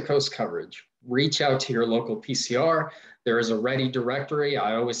coast to coast coverage. Reach out to your local PCR. There is a ready directory.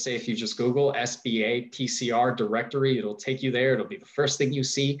 I always say if you just Google SBA PCR directory, it'll take you there. It'll be the first thing you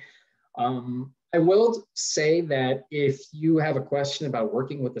see. I will say that if you have a question about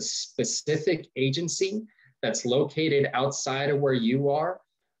working with a specific agency that's located outside of where you are,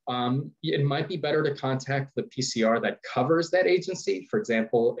 it might be better to contact the PCR that covers that agency. For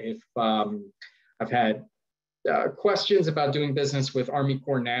example, if I've had questions about doing business with Army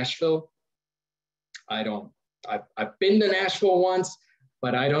Corps Nashville. I've been to Nashville once,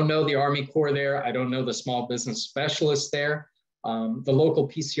 but I don't know the Army Corps there. I don't know the small business specialist there. The local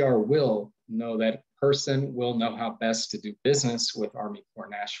PCR will know that person, will know how best to do business with Army Corps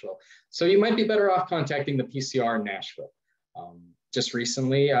Nashville. So you might be better off contacting the PCR in Nashville. Just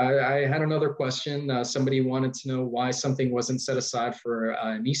recently, I had another question. Somebody wanted to know why something wasn't set aside for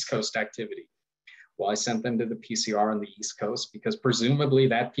an East Coast activity. Well, I sent them to the PCR on the East Coast because presumably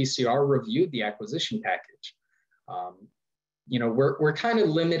that PCR reviewed the acquisition package. You know, we're kind of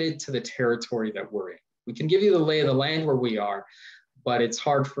limited to the territory that we're in. We can give you the lay of the land where we are, but it's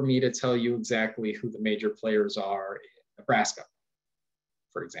hard for me to tell you exactly who the major players are in Nebraska,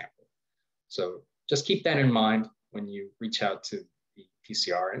 for example. So just keep that in mind when you reach out to the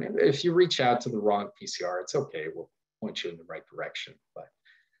PCR. And if you reach out to the wrong PCR, it's okay. We'll point you in the right direction, but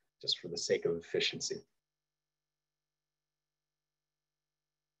just for the sake of efficiency.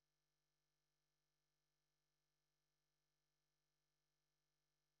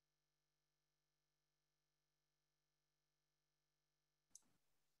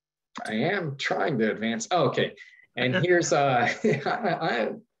 I am trying to advance. Oh, okay. And here's,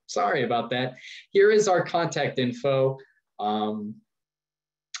 I'm sorry about that. Here is our contact info.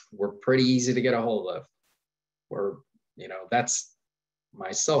 We're pretty easy to get a hold of. That's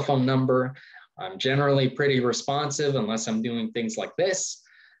my cell phone number. I'm generally pretty responsive unless I'm doing things like this.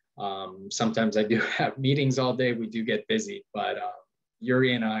 Sometimes I do have meetings all day. We do get busy, but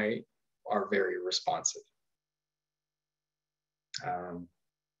Yuri and I are very responsive.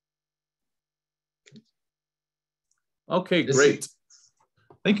 Okay, great.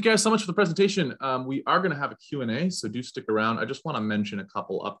 Thank you guys so much for the presentation. We are going to have a Q&A, so do stick around. I just want to mention a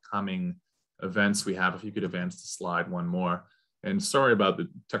couple upcoming events we have. If you could advance the slide one more. And sorry about the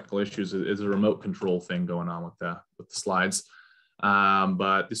technical issues. It's a remote control thing going on with the slides.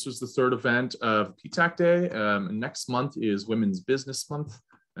 But this was the third event of PTAC Day. Next month is Women's Business Month.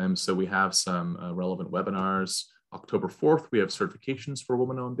 So we have some relevant webinars. October 4th, we have certifications for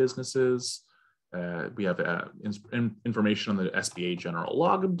women-owned businesses. We have information on the SBA general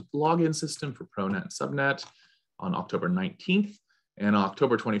login system for ProNet and Subnet on October 19th. And on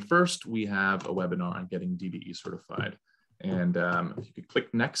October 21st, we have a webinar on getting DBE certified. And if you could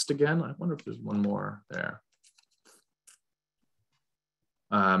click next again, I wonder if there's one more there.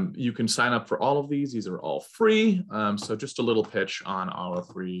 You can sign up for all of these. These are all free. So just a little pitch on our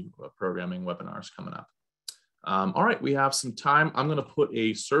free programming webinars coming up. All right, we have some time. I'm going to put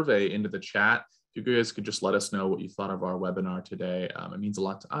a survey into the chat. If you guys could just let us know what you thought of our webinar today. It means a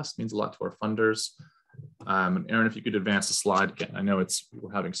lot to us, means a lot to our funders. And Aaron, if you could advance the slide again. I know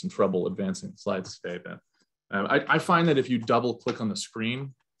we're having some trouble advancing the slides today, but I find that if you double click on the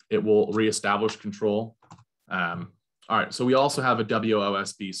screen, it will reestablish control. All right, so we also have a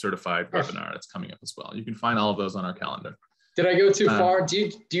WOSB certified webinar that's coming up as well. You can find all of those on our calendar. Did I go too far? Do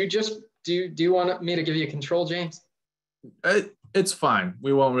you want me to give you a control, James? It's fine.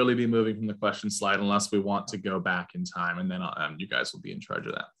 We won't really be moving from the question slide unless we want to go back in time, and then you guys will be in charge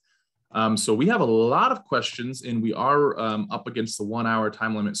of that. So we have a lot of questions, and we are up against the 1 hour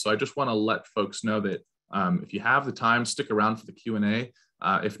time limit. So I just want to let folks know that if you have the time, stick around for the Q&A.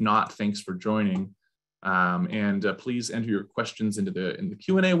 If not, thanks for joining. Please enter your questions in the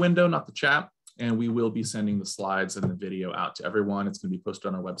Q&A window, not the chat. And we will be sending the slides and the video out to everyone. It's going to be posted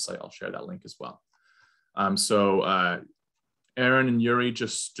on our website. I'll share that link as well. Aaron and Yuri,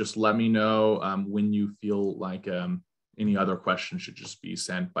 just let me know when you feel like any other questions should just be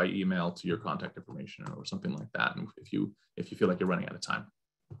sent by email to your contact information or something like that. And if you feel like you're running out of time.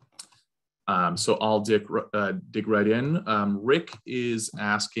 So I'll dig right in. Rick is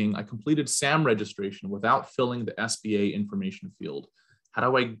asking, I completed SAM registration without filling the SBA information field. How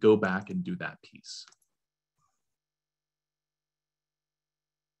do I go back and do that piece?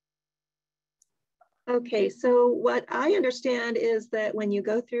 Okay, so what I understand is that when you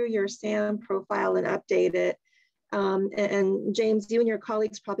go through your SAM profile and update it, and James, you and your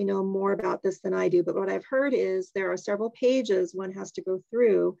colleagues probably know more about this than I do, but what I've heard is there are several pages one has to go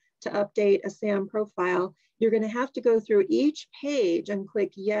through to update a SAM profile. You're going to have to go through each page and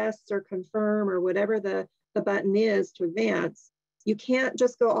click yes or confirm or whatever the button is to advance. You can't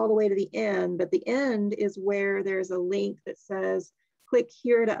just go all the way to the end, but the end is where there's a link that says, click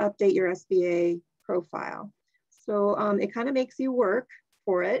here to update your SBA profile. So it kind of makes you work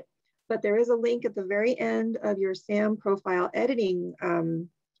for it, but there is a link at the very end of your SAM profile editing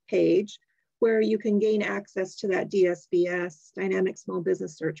page where you can gain access to that DSBS, Dynamic Small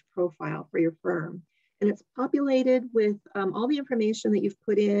Business Search profile for your firm. And it's populated with all the information that you've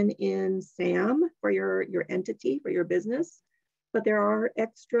put in SAM for your entity, for your business. But there are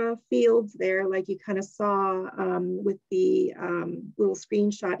extra fields there, like you kind of saw with the little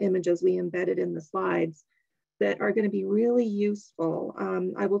screenshot images we embedded in the slides that are going to be really useful.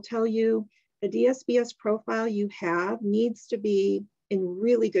 I will tell you, the DSBS profile you have needs to be in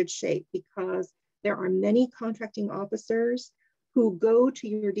really good shape because there are many contracting officers who go to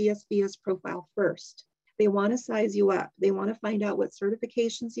your DSBS profile first. They want to size you up. They want to find out what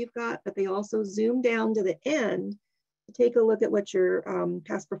certifications you've got, but they also zoom down to the end take a look at what your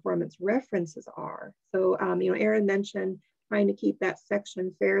past performance references are. So, Aaron mentioned trying to keep that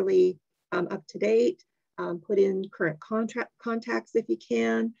section fairly up to date, put in current contacts if you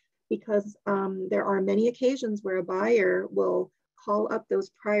can, because there are many occasions where a buyer will call up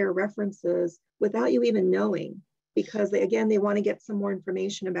those prior references without you even knowing, because they want to get some more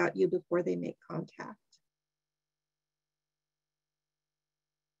information about you before they make contact.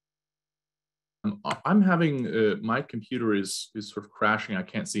 I'm having, my computer is sort of crashing. I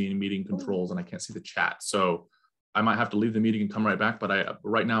can't see any meeting controls and I can't see the chat. So I might have to leave the meeting and come right back, but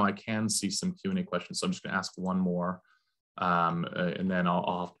right now I can see some Q&A questions. So I'm just gonna ask one more and then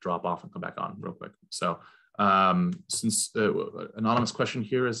I'll have to drop off and come back on real quick. So since anonymous question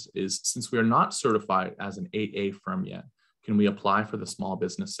here is since we are not certified as an 8A firm yet, can we apply for the Small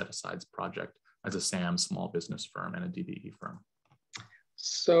Business Set-Asides project as a SAM small business firm and a DBE firm?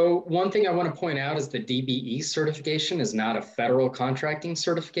 So one thing I want to point out is the DBE certification is not a federal contracting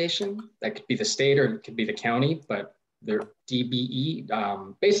certification. That could be the state or it could be the county, but their DBE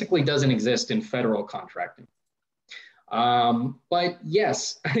basically doesn't exist in federal contracting. But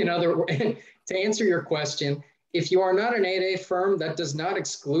yes, to answer your question, if you are not an 8A firm, that does not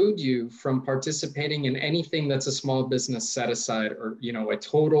exclude you from participating in anything that's a small business set aside or a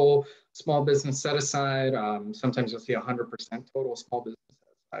total small business set aside. Sometimes you'll see 100% total small business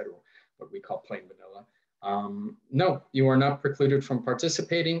set aside, or what we call plain vanilla. No, you are not precluded from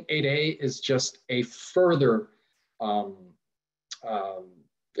participating. 8A is just a further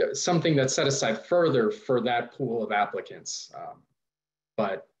something that's set aside further for that pool of applicants.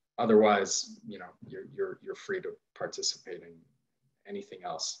 But otherwise, you're free to participate in anything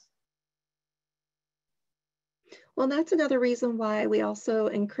else. Well, that's another reason why we also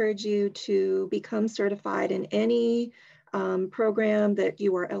encourage you to become certified in any program that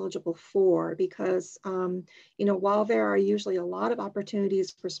you are eligible for, because while there are usually a lot of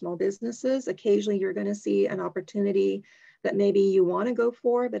opportunities for small businesses, occasionally you're going to see an opportunity that maybe you want to go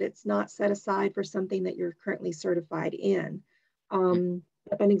for, but it's not set aside for something that you're currently certified in. An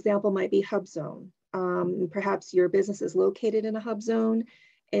example might be hub zone. Perhaps your business is located in a hub zone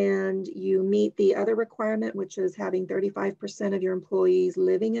and you meet the other requirement, which is having 35% of your employees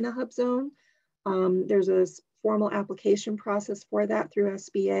living in a hub zone. There's a formal application process for that through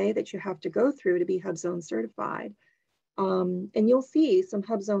SBA that you have to go through to be HubZone certified. And you'll see some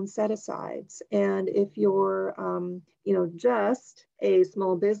HubZone set-asides. And if you're, you know, just a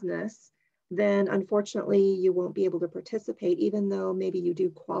small business, then unfortunately you won't be able to participate, even though maybe you do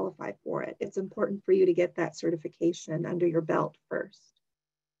qualify for it. It's important for you to get that certification under your belt first.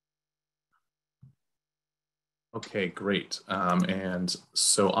 Okay, great. And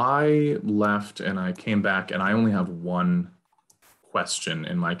so I left and I came back and I only have one question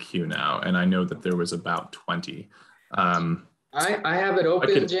in my queue now. And I know that there was about 20. I have it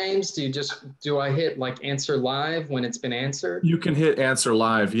open, James. Do I hit like answer live when it's been answered? You can hit answer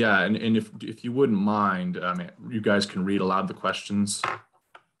live, yeah. And if you wouldn't mind, you guys can read aloud the questions.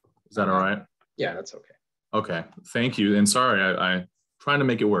 Is that all right? Yeah, that's okay. Okay, thank you. And sorry, I'm trying to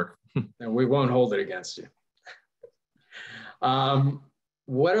make it work. And we won't hold it against you.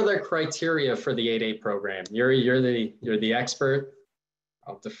 What are the criteria for the 8A program? You're the expert.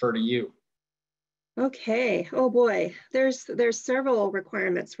 I'll defer to you. Okay. Oh boy, there's several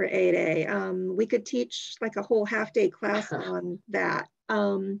requirements for 8A. We could teach like a whole half-day class on that.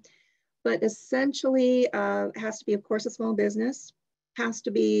 But essentially, it has to be, of course, a small business. Has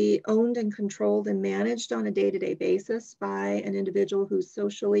to be owned and controlled and managed on a day-to-day basis by an individual who's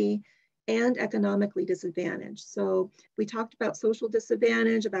socially and economically disadvantaged. So we talked about social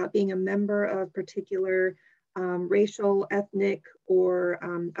disadvantage, about being a member of particular racial, ethnic, or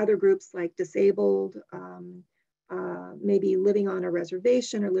other groups like disabled, maybe living on a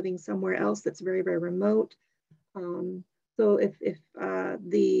reservation or living somewhere else that's very, very remote. So if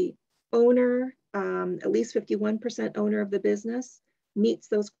the owner, at least 51% owner of the business, meets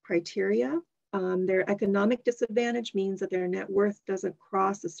those criteria, their economic disadvantage means that their net worth doesn't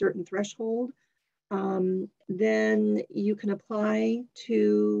cross a certain threshold, then you can apply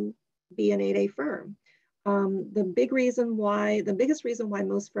to be an 8A firm. The biggest reason why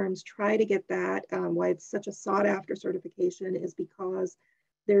most firms try to get that, why it's such a sought after certification, is because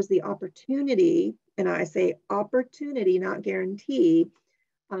there's the opportunity, and I say opportunity, not guarantee,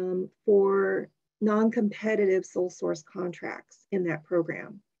 for non-competitive sole source contracts in that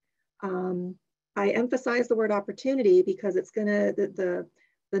program. I emphasize the word opportunity because it's gonna, the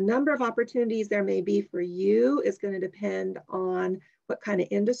number of opportunities there may be for you is gonna depend on what kind of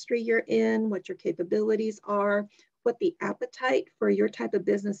industry you're in, what your capabilities are, what the appetite for your type of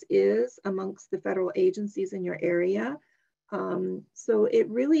business is amongst the federal agencies in your area. So it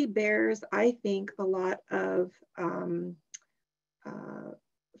really bears, I think, a lot of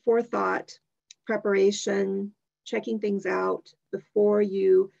forethought, preparation, checking things out before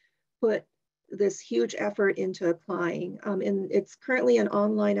you put this huge effort into applying. And it's currently an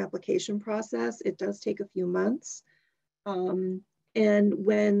online application process. It does take a few months. And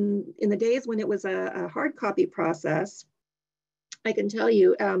in the days when it was a hard copy process, I can tell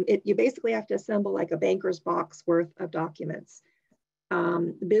you, you basically have to assemble like a banker's box worth of documents.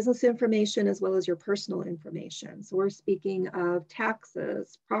 Business information as well as your personal information. So we're speaking of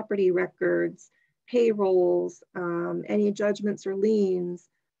taxes, property records, payrolls, any judgments or liens,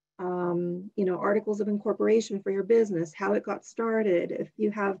 articles of incorporation for your business, how it got started. If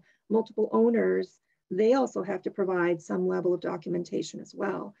you have multiple owners, they also have to provide some level of documentation as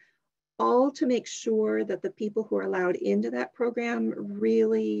well, all to make sure that the people who are allowed into that program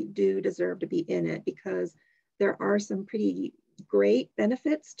really do deserve to be in it, because there are some pretty great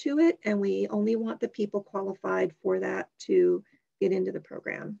benefits to it, and we only want the people qualified for that to get into the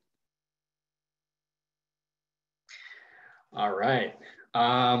program. All right.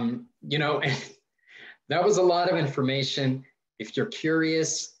 That was a lot of information. If you're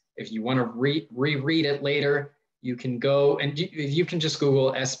curious, if you want to reread it later, you can go and you can just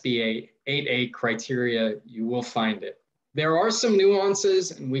Google SBA 8A criteria. You will find it. There are some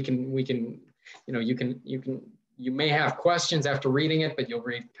nuances, and you may have questions after reading it, but you'll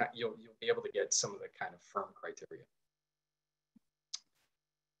be able to get some of the kind of firm criteria.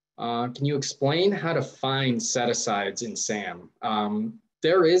 Can you explain how to find set-asides in SAM?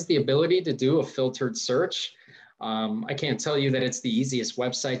 There is the ability to do a filtered search. I can't tell you that it's the easiest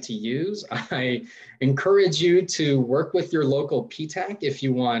website to use. I encourage you to work with your local PTAC if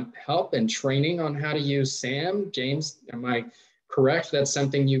you want help and training on how to use SAM. James, am I correct? That's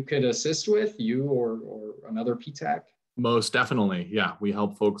something you could assist with, you or another PTAC? Most definitely, yeah. We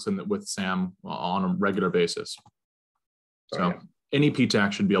help folks with SAM on a regular basis. So any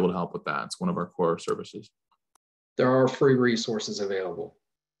PTAC should be able to help with that. It's one of our core services. There are free resources available.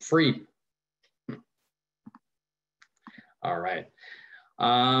 Free. All right.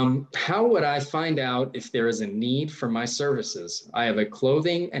 How would I find out if there is a need for my services? I have a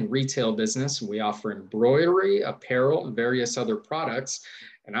clothing and retail business. We offer embroidery, apparel, and various other products.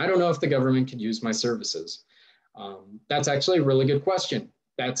 And I don't know if the government could use my services. That's actually a really good question.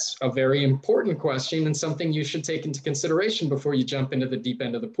 That's a very important question and something you should take into consideration before you jump into the deep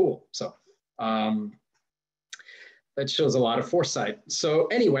end of the pool. So that shows a lot of foresight. So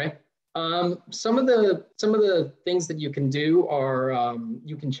anyway, some of the things that you can do are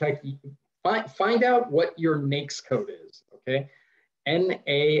you can check, find out what your NAICS code is, okay?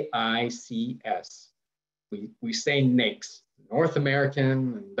 NAICS. We say NAICS, North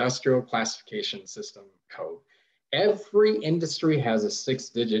American Industrial Classification System code. Every industry has a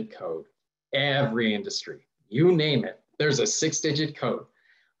 6-digit code. Every industry, you name it, there's a 6-digit code.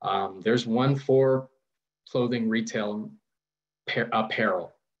 There's one for clothing, retail,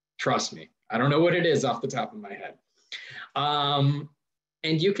 apparel. Trust me, I don't know what it is off the top of my head. And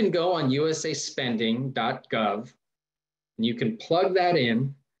you can go on usaspending.gov and you can plug that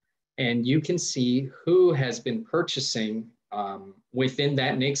in and you can see who has been purchasing within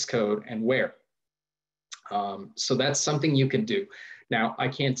that NAICS code and where. So that's something you can do. Now, I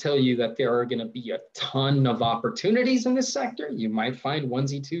can't tell you that there are going to be a ton of opportunities in this sector. You might find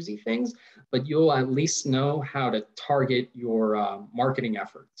onesie-twosie things, but you'll at least know how to target your marketing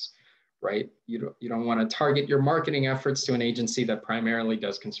efforts, right? You don't want to target your marketing efforts to an agency that primarily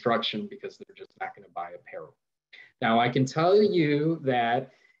does construction because they're just not going to buy apparel. Now, I can tell you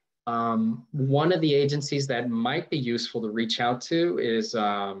that one of the agencies that might be useful to reach out to is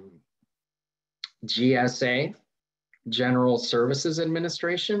GSA, General Services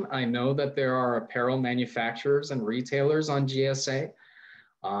Administration. I know that there are apparel manufacturers and retailers on GSA.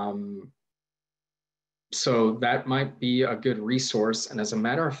 So that might be a good resource. And as a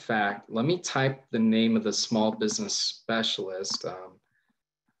matter of fact, let me type the name of the small business specialist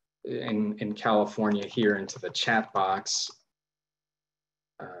in California here into the chat box.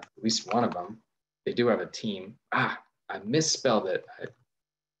 At least one of them. They do have a team. I misspelled it.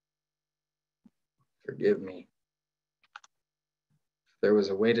 Forgive me. There was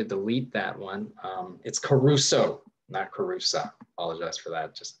a way to delete that one. It's Caruso, not Carusa. Apologize for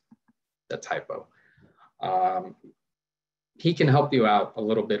that, just a typo. He can help you out a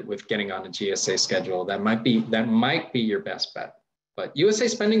little bit with getting on a GSA schedule. That might be your best bet. But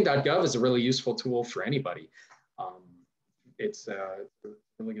usaspending.gov is a really useful tool for anybody. It's a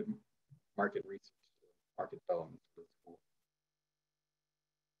really good market research, market development tool.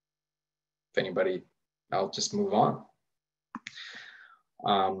 If anybody, I'll just move on.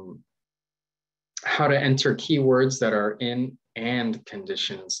 How to enter keywords that are in and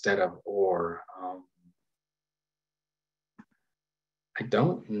condition instead of or. I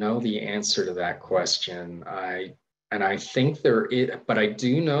don't know the answer to that question. I think there is, but I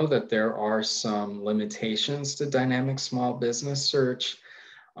do know that there are some limitations to dynamic small business search.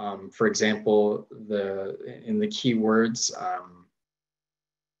 For example, in the keywords,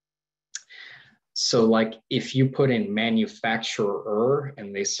 so like if you put in manufacturer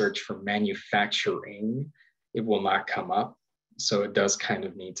and they search for manufacturing, it will not come up. So it does kind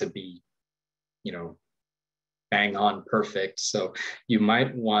of need to be, bang on perfect. So you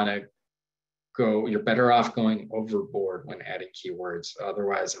might want to you're better off going overboard when adding keywords.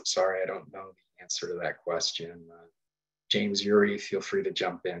 Otherwise, I'm sorry, I don't know the answer to that question. James, Yuri, feel free to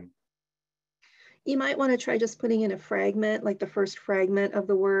jump in. You might want to try just putting in a fragment, like the first fragment of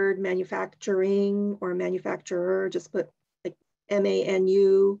the word manufacturing or manufacturer, just put like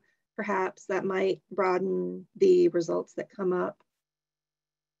MANU, perhaps that might broaden the results that come up.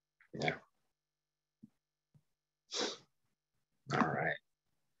 Yeah. All right.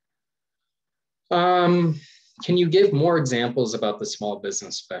 Can you give more examples about the small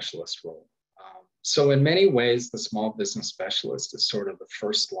business specialist role? So in many ways, the small business specialist is sort of the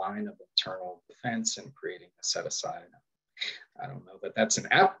first line of internal defense in creating a set aside. I don't know that that's an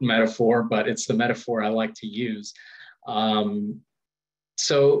apt metaphor, but it's the metaphor I like to use.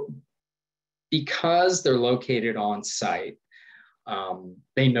 So because they're located on site,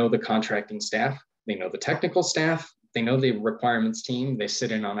 they know the contracting staff, they know the technical staff, they know the requirements team, they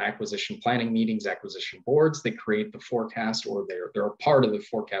sit in on acquisition planning meetings, acquisition boards, they create the forecast, or they're a part of the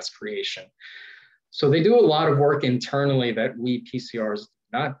forecast creation. So they do a lot of work internally that we PCRs do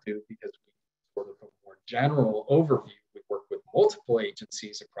not do because we sort of a more general overview. We work with multiple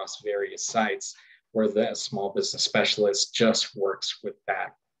agencies across various sites where the small business specialist just works with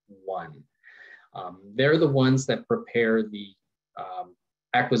that one. They're the ones that prepare the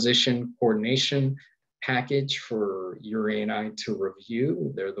acquisition coordination package for Yuri and I to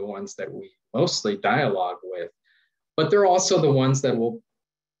review. They're the ones that we mostly dialogue with, but they're also the ones that will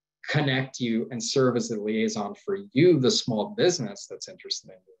connect you and serve as the liaison for you, the small business that's interested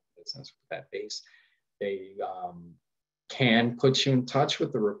in doing business with that base. They can put you in touch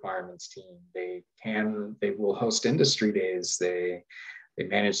with the requirements team. They will host industry days. They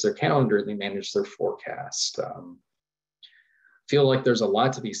manage their calendar. They manage their forecast. Feel like there's a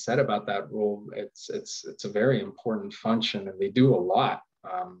lot to be said about that role. It's a very important function, and they do a lot.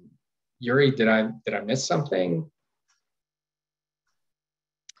 Yuri, did I miss something?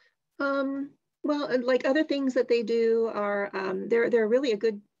 Well, like other things that they do are, they're really a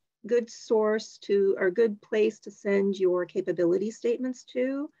good source to, or good place to send your capability statements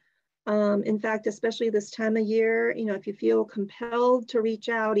to. In fact, especially this time of year, you know, if you feel compelled to reach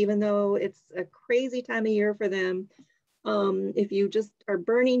out, even though it's a crazy time of year for them, if you just are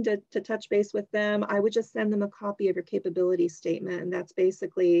burning to touch base with them, I would just send them a copy of your capability statement. And that's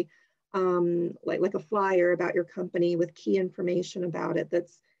basically like a flyer about your company with key information about it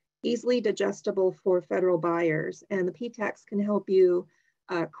that's easily digestible for federal buyers. And the PTACs can help you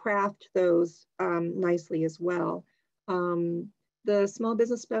craft those nicely as well. The small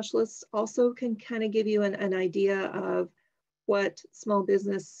business specialists also can kind of give you an idea of what small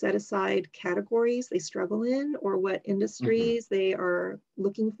business set aside categories they struggle in, or what industries they are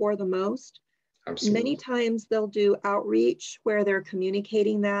looking for the most. Absolutely. Many times they'll do outreach where they're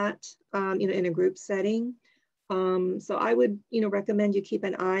communicating that you know, in a group setting. So I would, you know, recommend you keep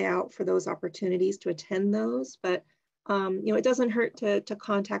an eye out for those opportunities to attend those, but you know, it doesn't hurt to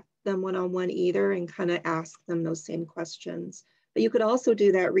contact them one-on-one either and kind of ask them those same questions. But you could also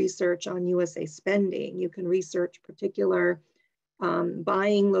do that research on USA spending. You can research particular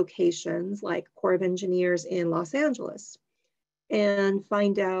buying locations like Corps of Engineers in Los Angeles and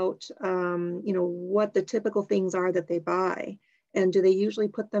find out, you know, what the typical things are that they buy. And do they usually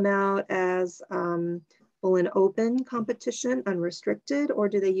put them out as well, an open competition, unrestricted, or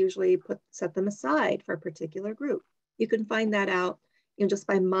do they usually set them aside for a particular group? You can find that out, you know, just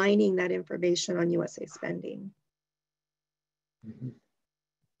by mining that information on USA spending.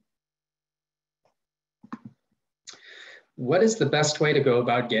 What is the best way to go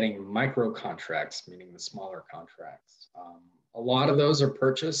about getting micro contracts, meaning the smaller contracts? A lot of those are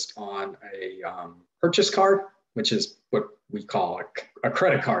purchased on a purchase card, which is what we call a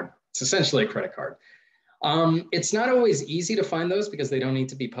credit card. It's essentially a credit card. It's not always easy to find those because they don't need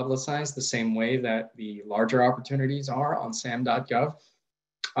to be publicized the same way that the larger opportunities are on sam.gov.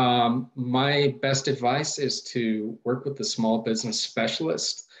 My best advice is to work with the small business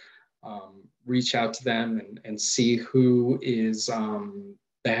specialist, reach out to them and see who is the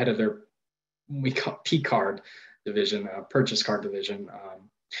head of their, we call P-card division, purchase card division.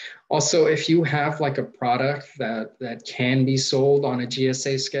 Also, if you have like a product that can be sold on a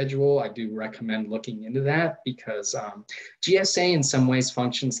GSA schedule, I do recommend looking into that because GSA in some ways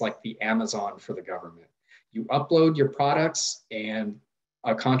functions like the Amazon for the government. You upload your products and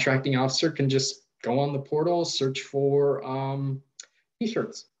a contracting officer can just go on the portal, search for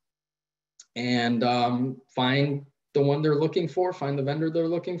t-shirts and find the one they're looking for, find the vendor they're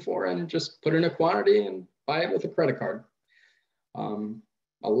looking for, and just put in a quantity and buy it with a credit card.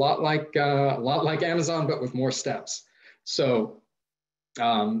 A lot like Amazon, but with more steps. So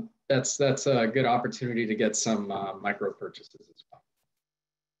that's a good opportunity to get some micro purchases as well.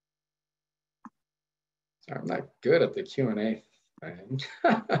 Sorry, I'm not good at the Q&A thing.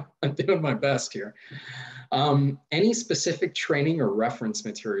 I'm doing my best here. Any specific training or reference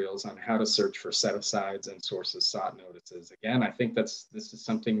materials on how to search for set-asides and sources sought notices? Again, I think this is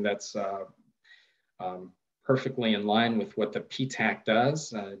something that's perfectly in line with what the PTAC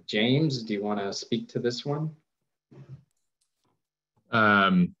does. James, do you want to speak to this one?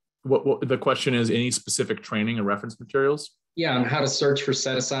 What the question is, any specific training or reference materials? Yeah, on how to search for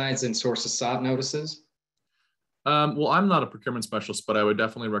set-asides and sources sought notices. Well, I'm not a procurement specialist, but I would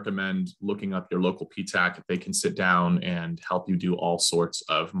definitely recommend looking up your local PTAC. They can sit down and help you do all sorts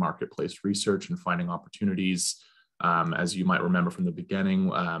of marketplace research and finding opportunities. As you might remember from the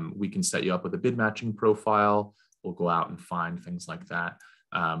beginning, we can set you up with a bid matching profile. We'll go out and find things like that.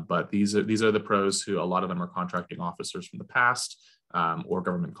 But these are the pros who, a lot of them are contracting officers from the past or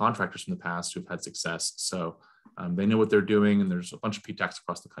government contractors from the past who've had success. So they know what they're doing, and there's a bunch of PTACs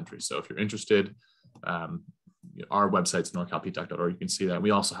across the country. So if you're interested, our website's norcalptac.org. You can see that.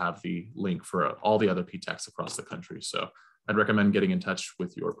 We also have the link for all the other PTACs across the country. So I'd recommend getting in touch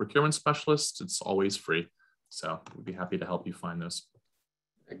with your procurement specialist. It's always free. So we'd be happy to help you find those.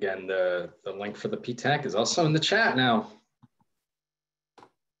 Again, the link for the PTAC is also in the chat now.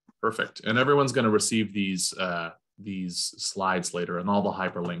 Perfect. And everyone's going to receive these slides later, and all the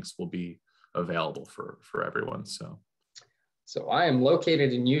hyperlinks will be available for everyone. So So I am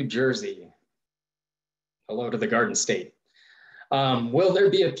located in New Jersey. Hello to the Garden State. Will there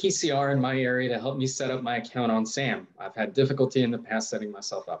be a PCR in my area to help me set up my account on SAM? I've had difficulty in the past setting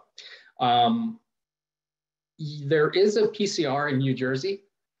myself up. There is a PCR in New Jersey,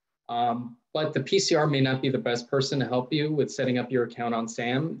 but the PCR may not be the best person to help you with setting up your account on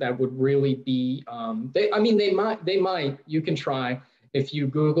SAM. That would really be, they might, you can try. If you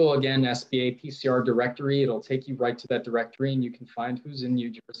Google, again, SBA PCR directory, it'll take you right to that directory and you can find who's in New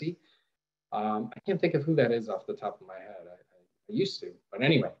Jersey. I can't think of who that is off the top of my head. I used to, but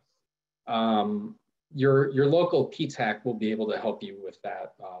anyway, your local PTAC will be able to help you with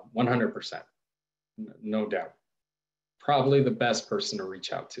that 100%, no doubt. Probably the best person to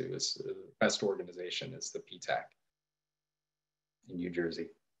reach out to is the best organization is the PTAC in New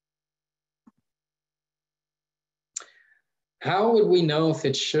Jersey. How would we know if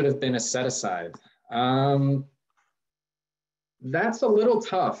it should have been a set aside? That's a little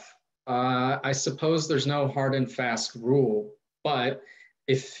tough. I suppose there's no hard and fast rule, but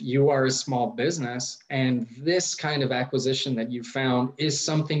if you are a small business and this kind of acquisition that you found is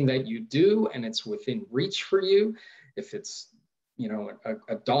something that you do and it's within reach for you, if it's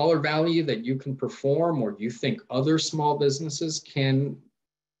a dollar value that you can perform or you think other small businesses can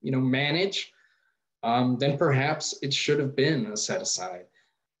manage, then perhaps it should have been a set aside.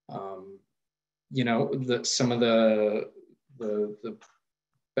 Some of the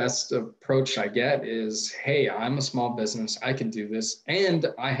best approach I get is, hey, I'm a small business, I can do this,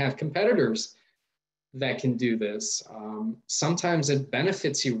 and I have competitors that can do this. Sometimes it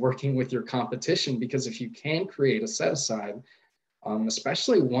benefits you working with your competition, because if you can create a set aside,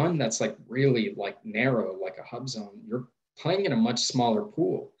 especially one that's like really like narrow, like a hub zone, you're playing in a much smaller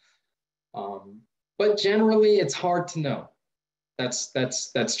pool. But generally it's hard to know.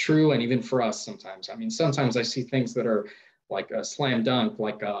 That's true. And even for us sometimes, I mean, sometimes I see things that are like a slam dunk,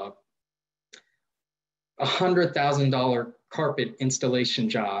 like a $100,000 carpet installation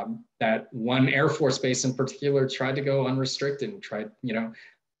job that one Air Force base in particular tried to go unrestricted and tried,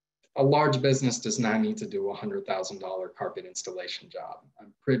 a large business does not need to do a $100,000 carpet installation job.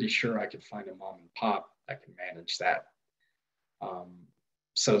 I'm pretty sure I could find a mom and pop that can manage that.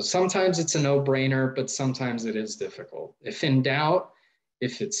 So sometimes it's a no-brainer, but sometimes it is difficult. If in doubt,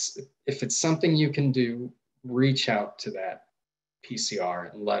 if it's something you can do, reach out to that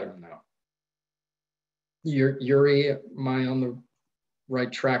PCR and let them know. Yuri, am I on the right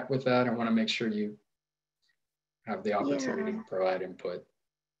track with that? I want to make sure you have the opportunity to provide input.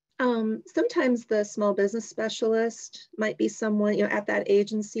 Sometimes the small business specialist might be someone, at that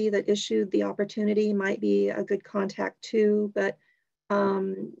agency that issued the opportunity might be a good contact too, but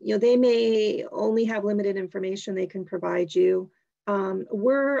they may only have limited information they can provide you.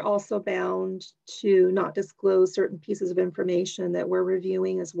 We're also bound to not disclose certain pieces of information that we're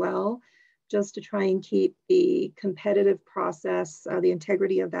reviewing as well, just to try and keep the competitive process, the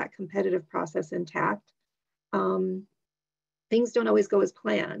integrity of that competitive process intact. Things don't always go as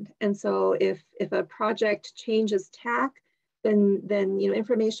planned. And so if a project changes tack, then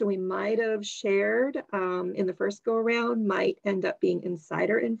information we might have shared in the first go around might end up being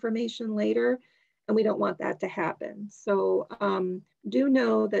insider information later, and we don't want that to happen. So do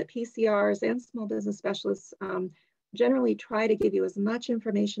know that PCRs and small business specialists generally try to give you as much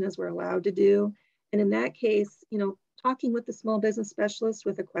information as we're allowed to do. And in that case, talking with the small business specialist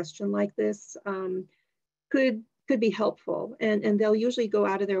with a question like this could be helpful, and they'll usually go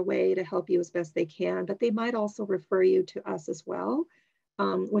out of their way to help you as best they can, but they might also refer you to us as well,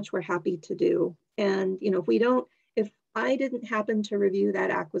 which we're happy to do. And if I didn't happen to review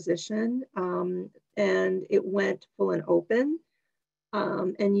that acquisition and it went full and open,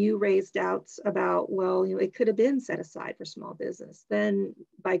 and you raised doubts about, well, it could have been set aside for small business, then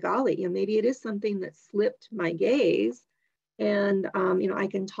by golly, maybe it is something that slipped my gaze. And, I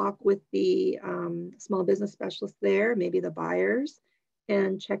can talk with the small business specialists there, maybe the buyers,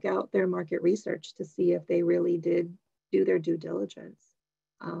 and check out their market research to see if they really did do their due diligence.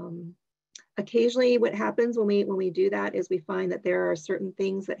 Occasionally what happens when we do that is we find that there are certain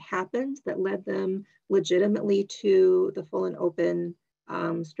things that happened that led them legitimately to the full and open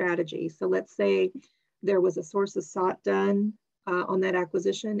strategy. So let's say there was a sources sought done on that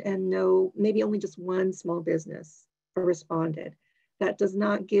acquisition, and maybe only just one small business responded. That does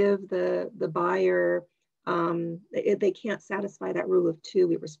not give the buyer, they can't satisfy that rule of two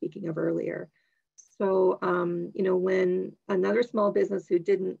we were speaking of earlier. So, when another small business who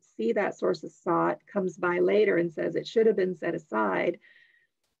didn't see that sources sought comes by later and says it should have been set aside,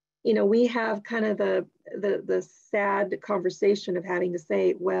 you know, we have kind of the sad conversation of having to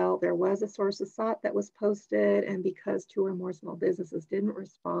say, well, there was a sources sought that was posted, and because 2 or more small businesses didn't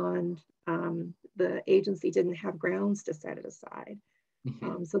respond, the agency didn't have grounds to set it aside.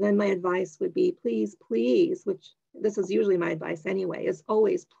 So then my advice would be, please, which this is usually my advice anyway, is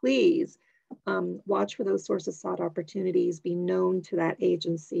always please watch for those sources sought opportunities, be known to that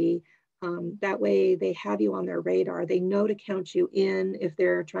agency. That way they have you on their radar. They know to count you in if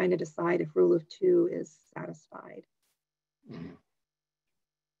they're trying to decide if rule of 2 is satisfied. I'm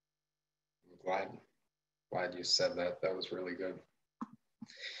glad you said that. That was really good.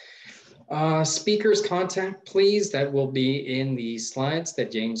 Speakers contact, please. That will be in the slides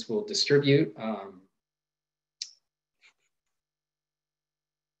that James will distribute.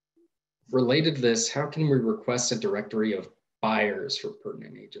 Related to this, how can we request a directory of buyers for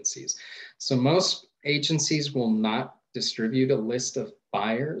pertinent agencies? So most agencies will not distribute a list of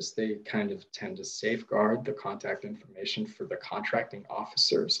buyers. They kind of tend to safeguard the contact information for the contracting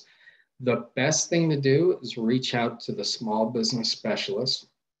officers. The best thing to do is reach out to the small business specialist.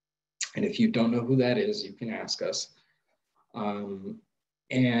 And if you don't know who that is, you can ask us.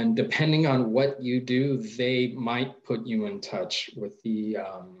 And depending on what you do, they might put you in touch with the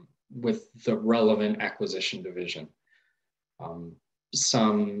relevant acquisition division.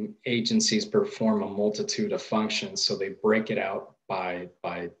 Some agencies perform a multitude of functions, so they break it out by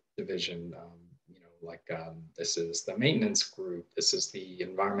division. You know, like this is the maintenance group, this is the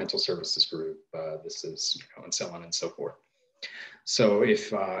environmental services group, this is, you know, and so on and so forth. So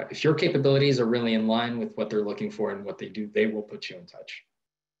if your capabilities are really in line with what they're looking for and what they do, they will put you in touch.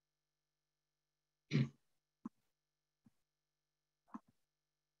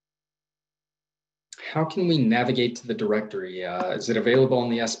 How can we navigate to the directory? Is it available on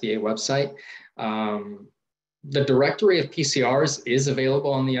the SBA website? The directory of PCRs is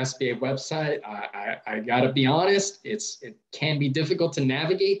available on the SBA website. I gotta be honest, it can be difficult to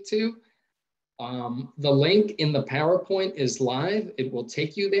navigate to. The link in the PowerPoint is live. It will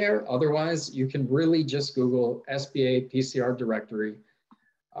take you there. Otherwise, you can really just Google SBA PCR directory.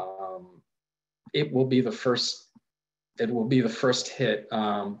 It will be the first hit.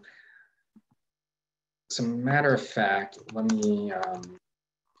 As a matter of fact, let me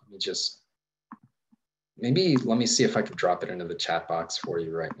just, maybe let me see if I can drop it into the chat box for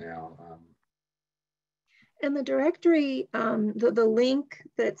you right now. And the directory, the link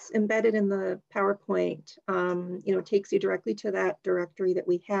that's embedded in the PowerPoint, you know, takes you directly to that directory that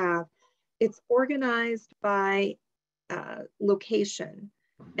we have. It's organized by location.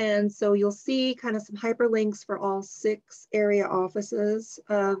 And so you'll see kind of some hyperlinks for all 6 area offices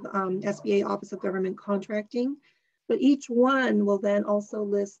of SBA Office of Government Contracting, but each one will then also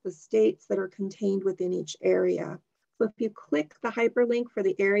list the states that are contained within each area. So if you click the hyperlink for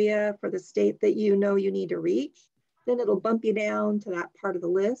the area for the state that you know you need to reach, then it'll bump you down to that part of the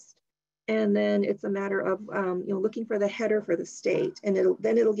list. And then it's a matter of you know, looking for the header for the state, and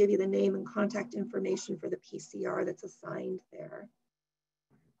it'll give you the name and contact information for the PCR that's assigned there.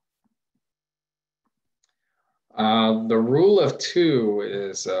 The rule of 2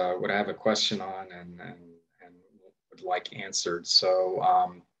 is what I have a question on and would like answered.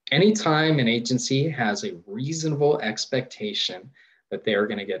 So anytime an agency has a reasonable expectation that they are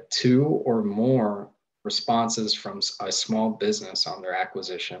going to get 2 or more responses from a small business on their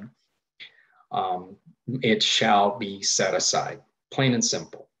acquisition, it shall be set aside, plain and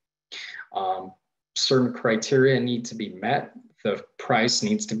simple. Certain criteria need to be met. The price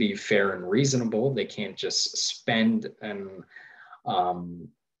needs to be fair and reasonable. They can't just spend an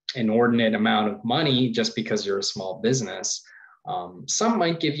inordinate amount of money just because you're a small business. Some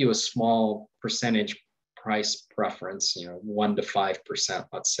might give you a small percentage price preference, you know, 1 to 5%,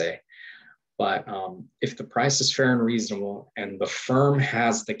 let's say. But if the price is fair and reasonable and the firm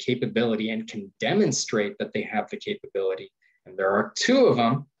has the capability and can demonstrate that they have the capability, and there are 2 of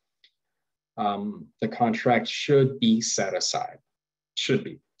them, the contract should be set aside.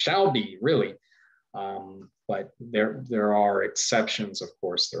 Shall be really. But there are exceptions, of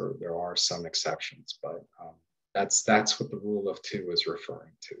course. There are some exceptions, but that's what the rule of 2 is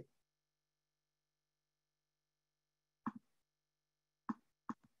referring to.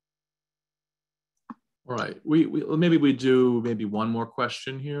 All right, maybe we do one more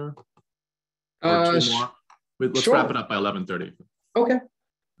question here, or 2 more. Let's sure. wrap it up by 11:30. Okay.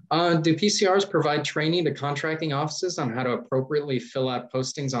 Do PCRs provide training to contracting offices on how to appropriately fill out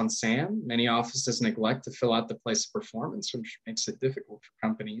postings on SAM? Many offices neglect to fill out the place of performance, which makes it difficult for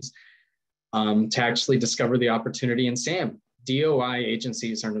companies to actually discover the opportunity in SAM. DOI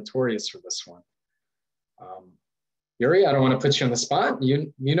agencies are notorious for this one. Yuri, I don't want to put you on the spot.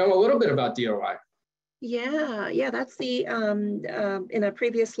 You know a little bit about DOI. Yeah, that's the, in a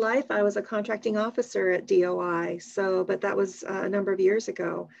previous life, I was a contracting officer at DOI. So, but that was a number of years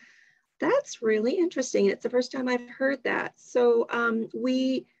ago. That's really interesting. It's the first time I've heard that. So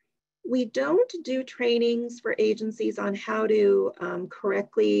we don't do trainings for agencies on how to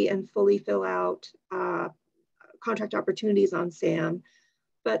correctly and fully fill out contract opportunities on SAM.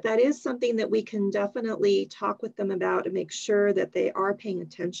 But that is something that we can definitely talk with them about and make sure that they are paying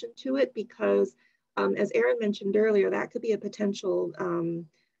attention to it, because as Aaron mentioned earlier, that could be a potential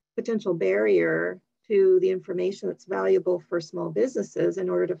barrier to the information that's valuable for small businesses in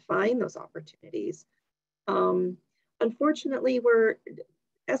order to find those opportunities. Unfortunately,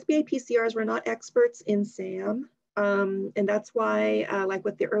 SBA PCRs, we're not experts in SAM. And that's why, like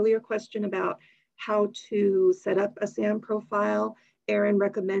with the earlier question about how to set up a SAM profile, Aaron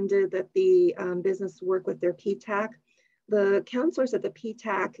recommended that the business work with their PTAC. The counselors at the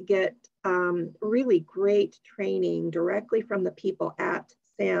PTAC get really great training directly from the people at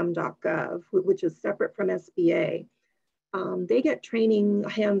sam.gov, which is separate from SBA. They get training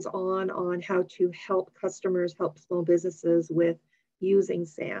hands-on on how to help customers, help small businesses with using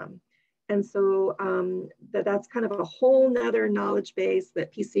SAM. And so that's kind of a whole nother knowledge base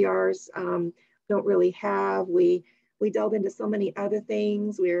that PCRs don't really have. We delve into so many other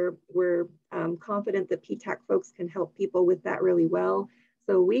things. We're confident that PTAC folks can help people with that really well.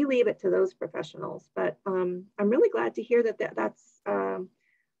 So we leave it to those professionals. But I'm really glad to hear that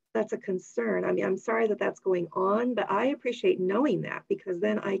that's a concern. I mean, I'm sorry that that's going on, but I appreciate knowing that, because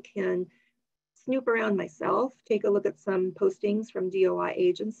then I can snoop around myself, take a look at some postings from DOI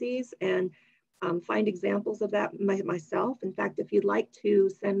agencies and find examples of that myself. In fact, if you'd like to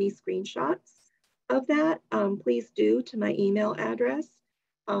send me screenshots of that, please do to my email address.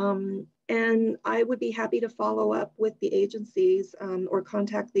 And I would be happy to follow up with the agencies or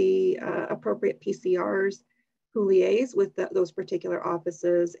contact the appropriate PCRs who liaise with those particular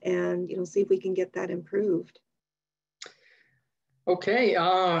offices and see if we can get that improved. Okay,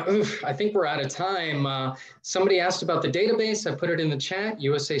 I think we're out of time. Somebody asked about the database. I put it in the chat,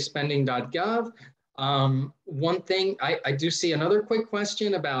 usaspending.gov. One thing, I do see another quick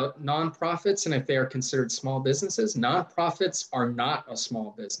question about nonprofits and if they are considered small businesses. Nonprofits are not a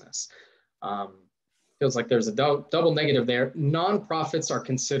small business. Feels like there's a double negative there. Nonprofits are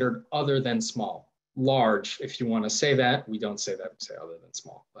considered other than small. Large, if you want to say that. We don't say that, we say other than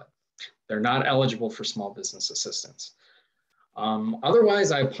small, but they're not eligible for small business assistance.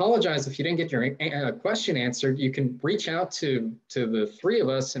 Otherwise, I apologize if you didn't get your question answered. You can reach out to the three of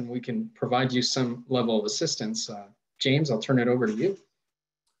us and we can provide you some level of assistance. James, I'll turn it over to you.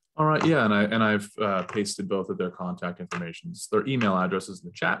 All right, yeah, and I've pasted both of their contact informations, their email addresses in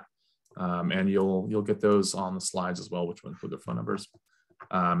the chat, and you'll get those on the slides as well, which will include their phone numbers.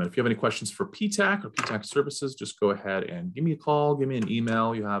 And if you have any questions for PTAC or PTAC services, just go ahead and give me a call, give me an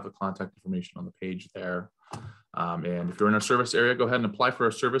email. You have the contact information on the page there. And if you're in our service area, go ahead and apply for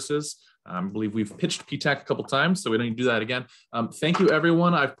our services. I believe we've pitched PTAC a couple times, so we don't need to do that again. Thank you,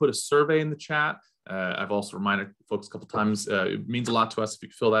 everyone. I've put a survey in the chat. I've also reminded folks a couple times. It means a lot to us if you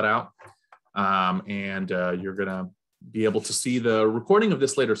fill that out. And you're going to be able to see the recording of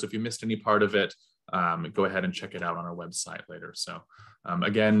this later. So if you missed any part of it, go ahead and check it out on our website later. So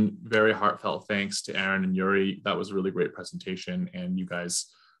again, very heartfelt thanks to Aaron and Yuri. That was a really great presentation, and you guys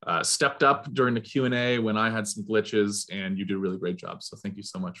stepped up during the Q&A when I had some glitches, and you did a really great job. So thank you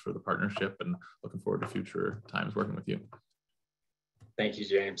so much for the partnership, and looking forward to future times working with you. Thank you,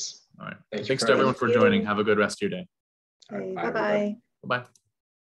 James. All right. Thanks to everyone for joining. Have a good rest of your day. Bye-bye. Bye-bye.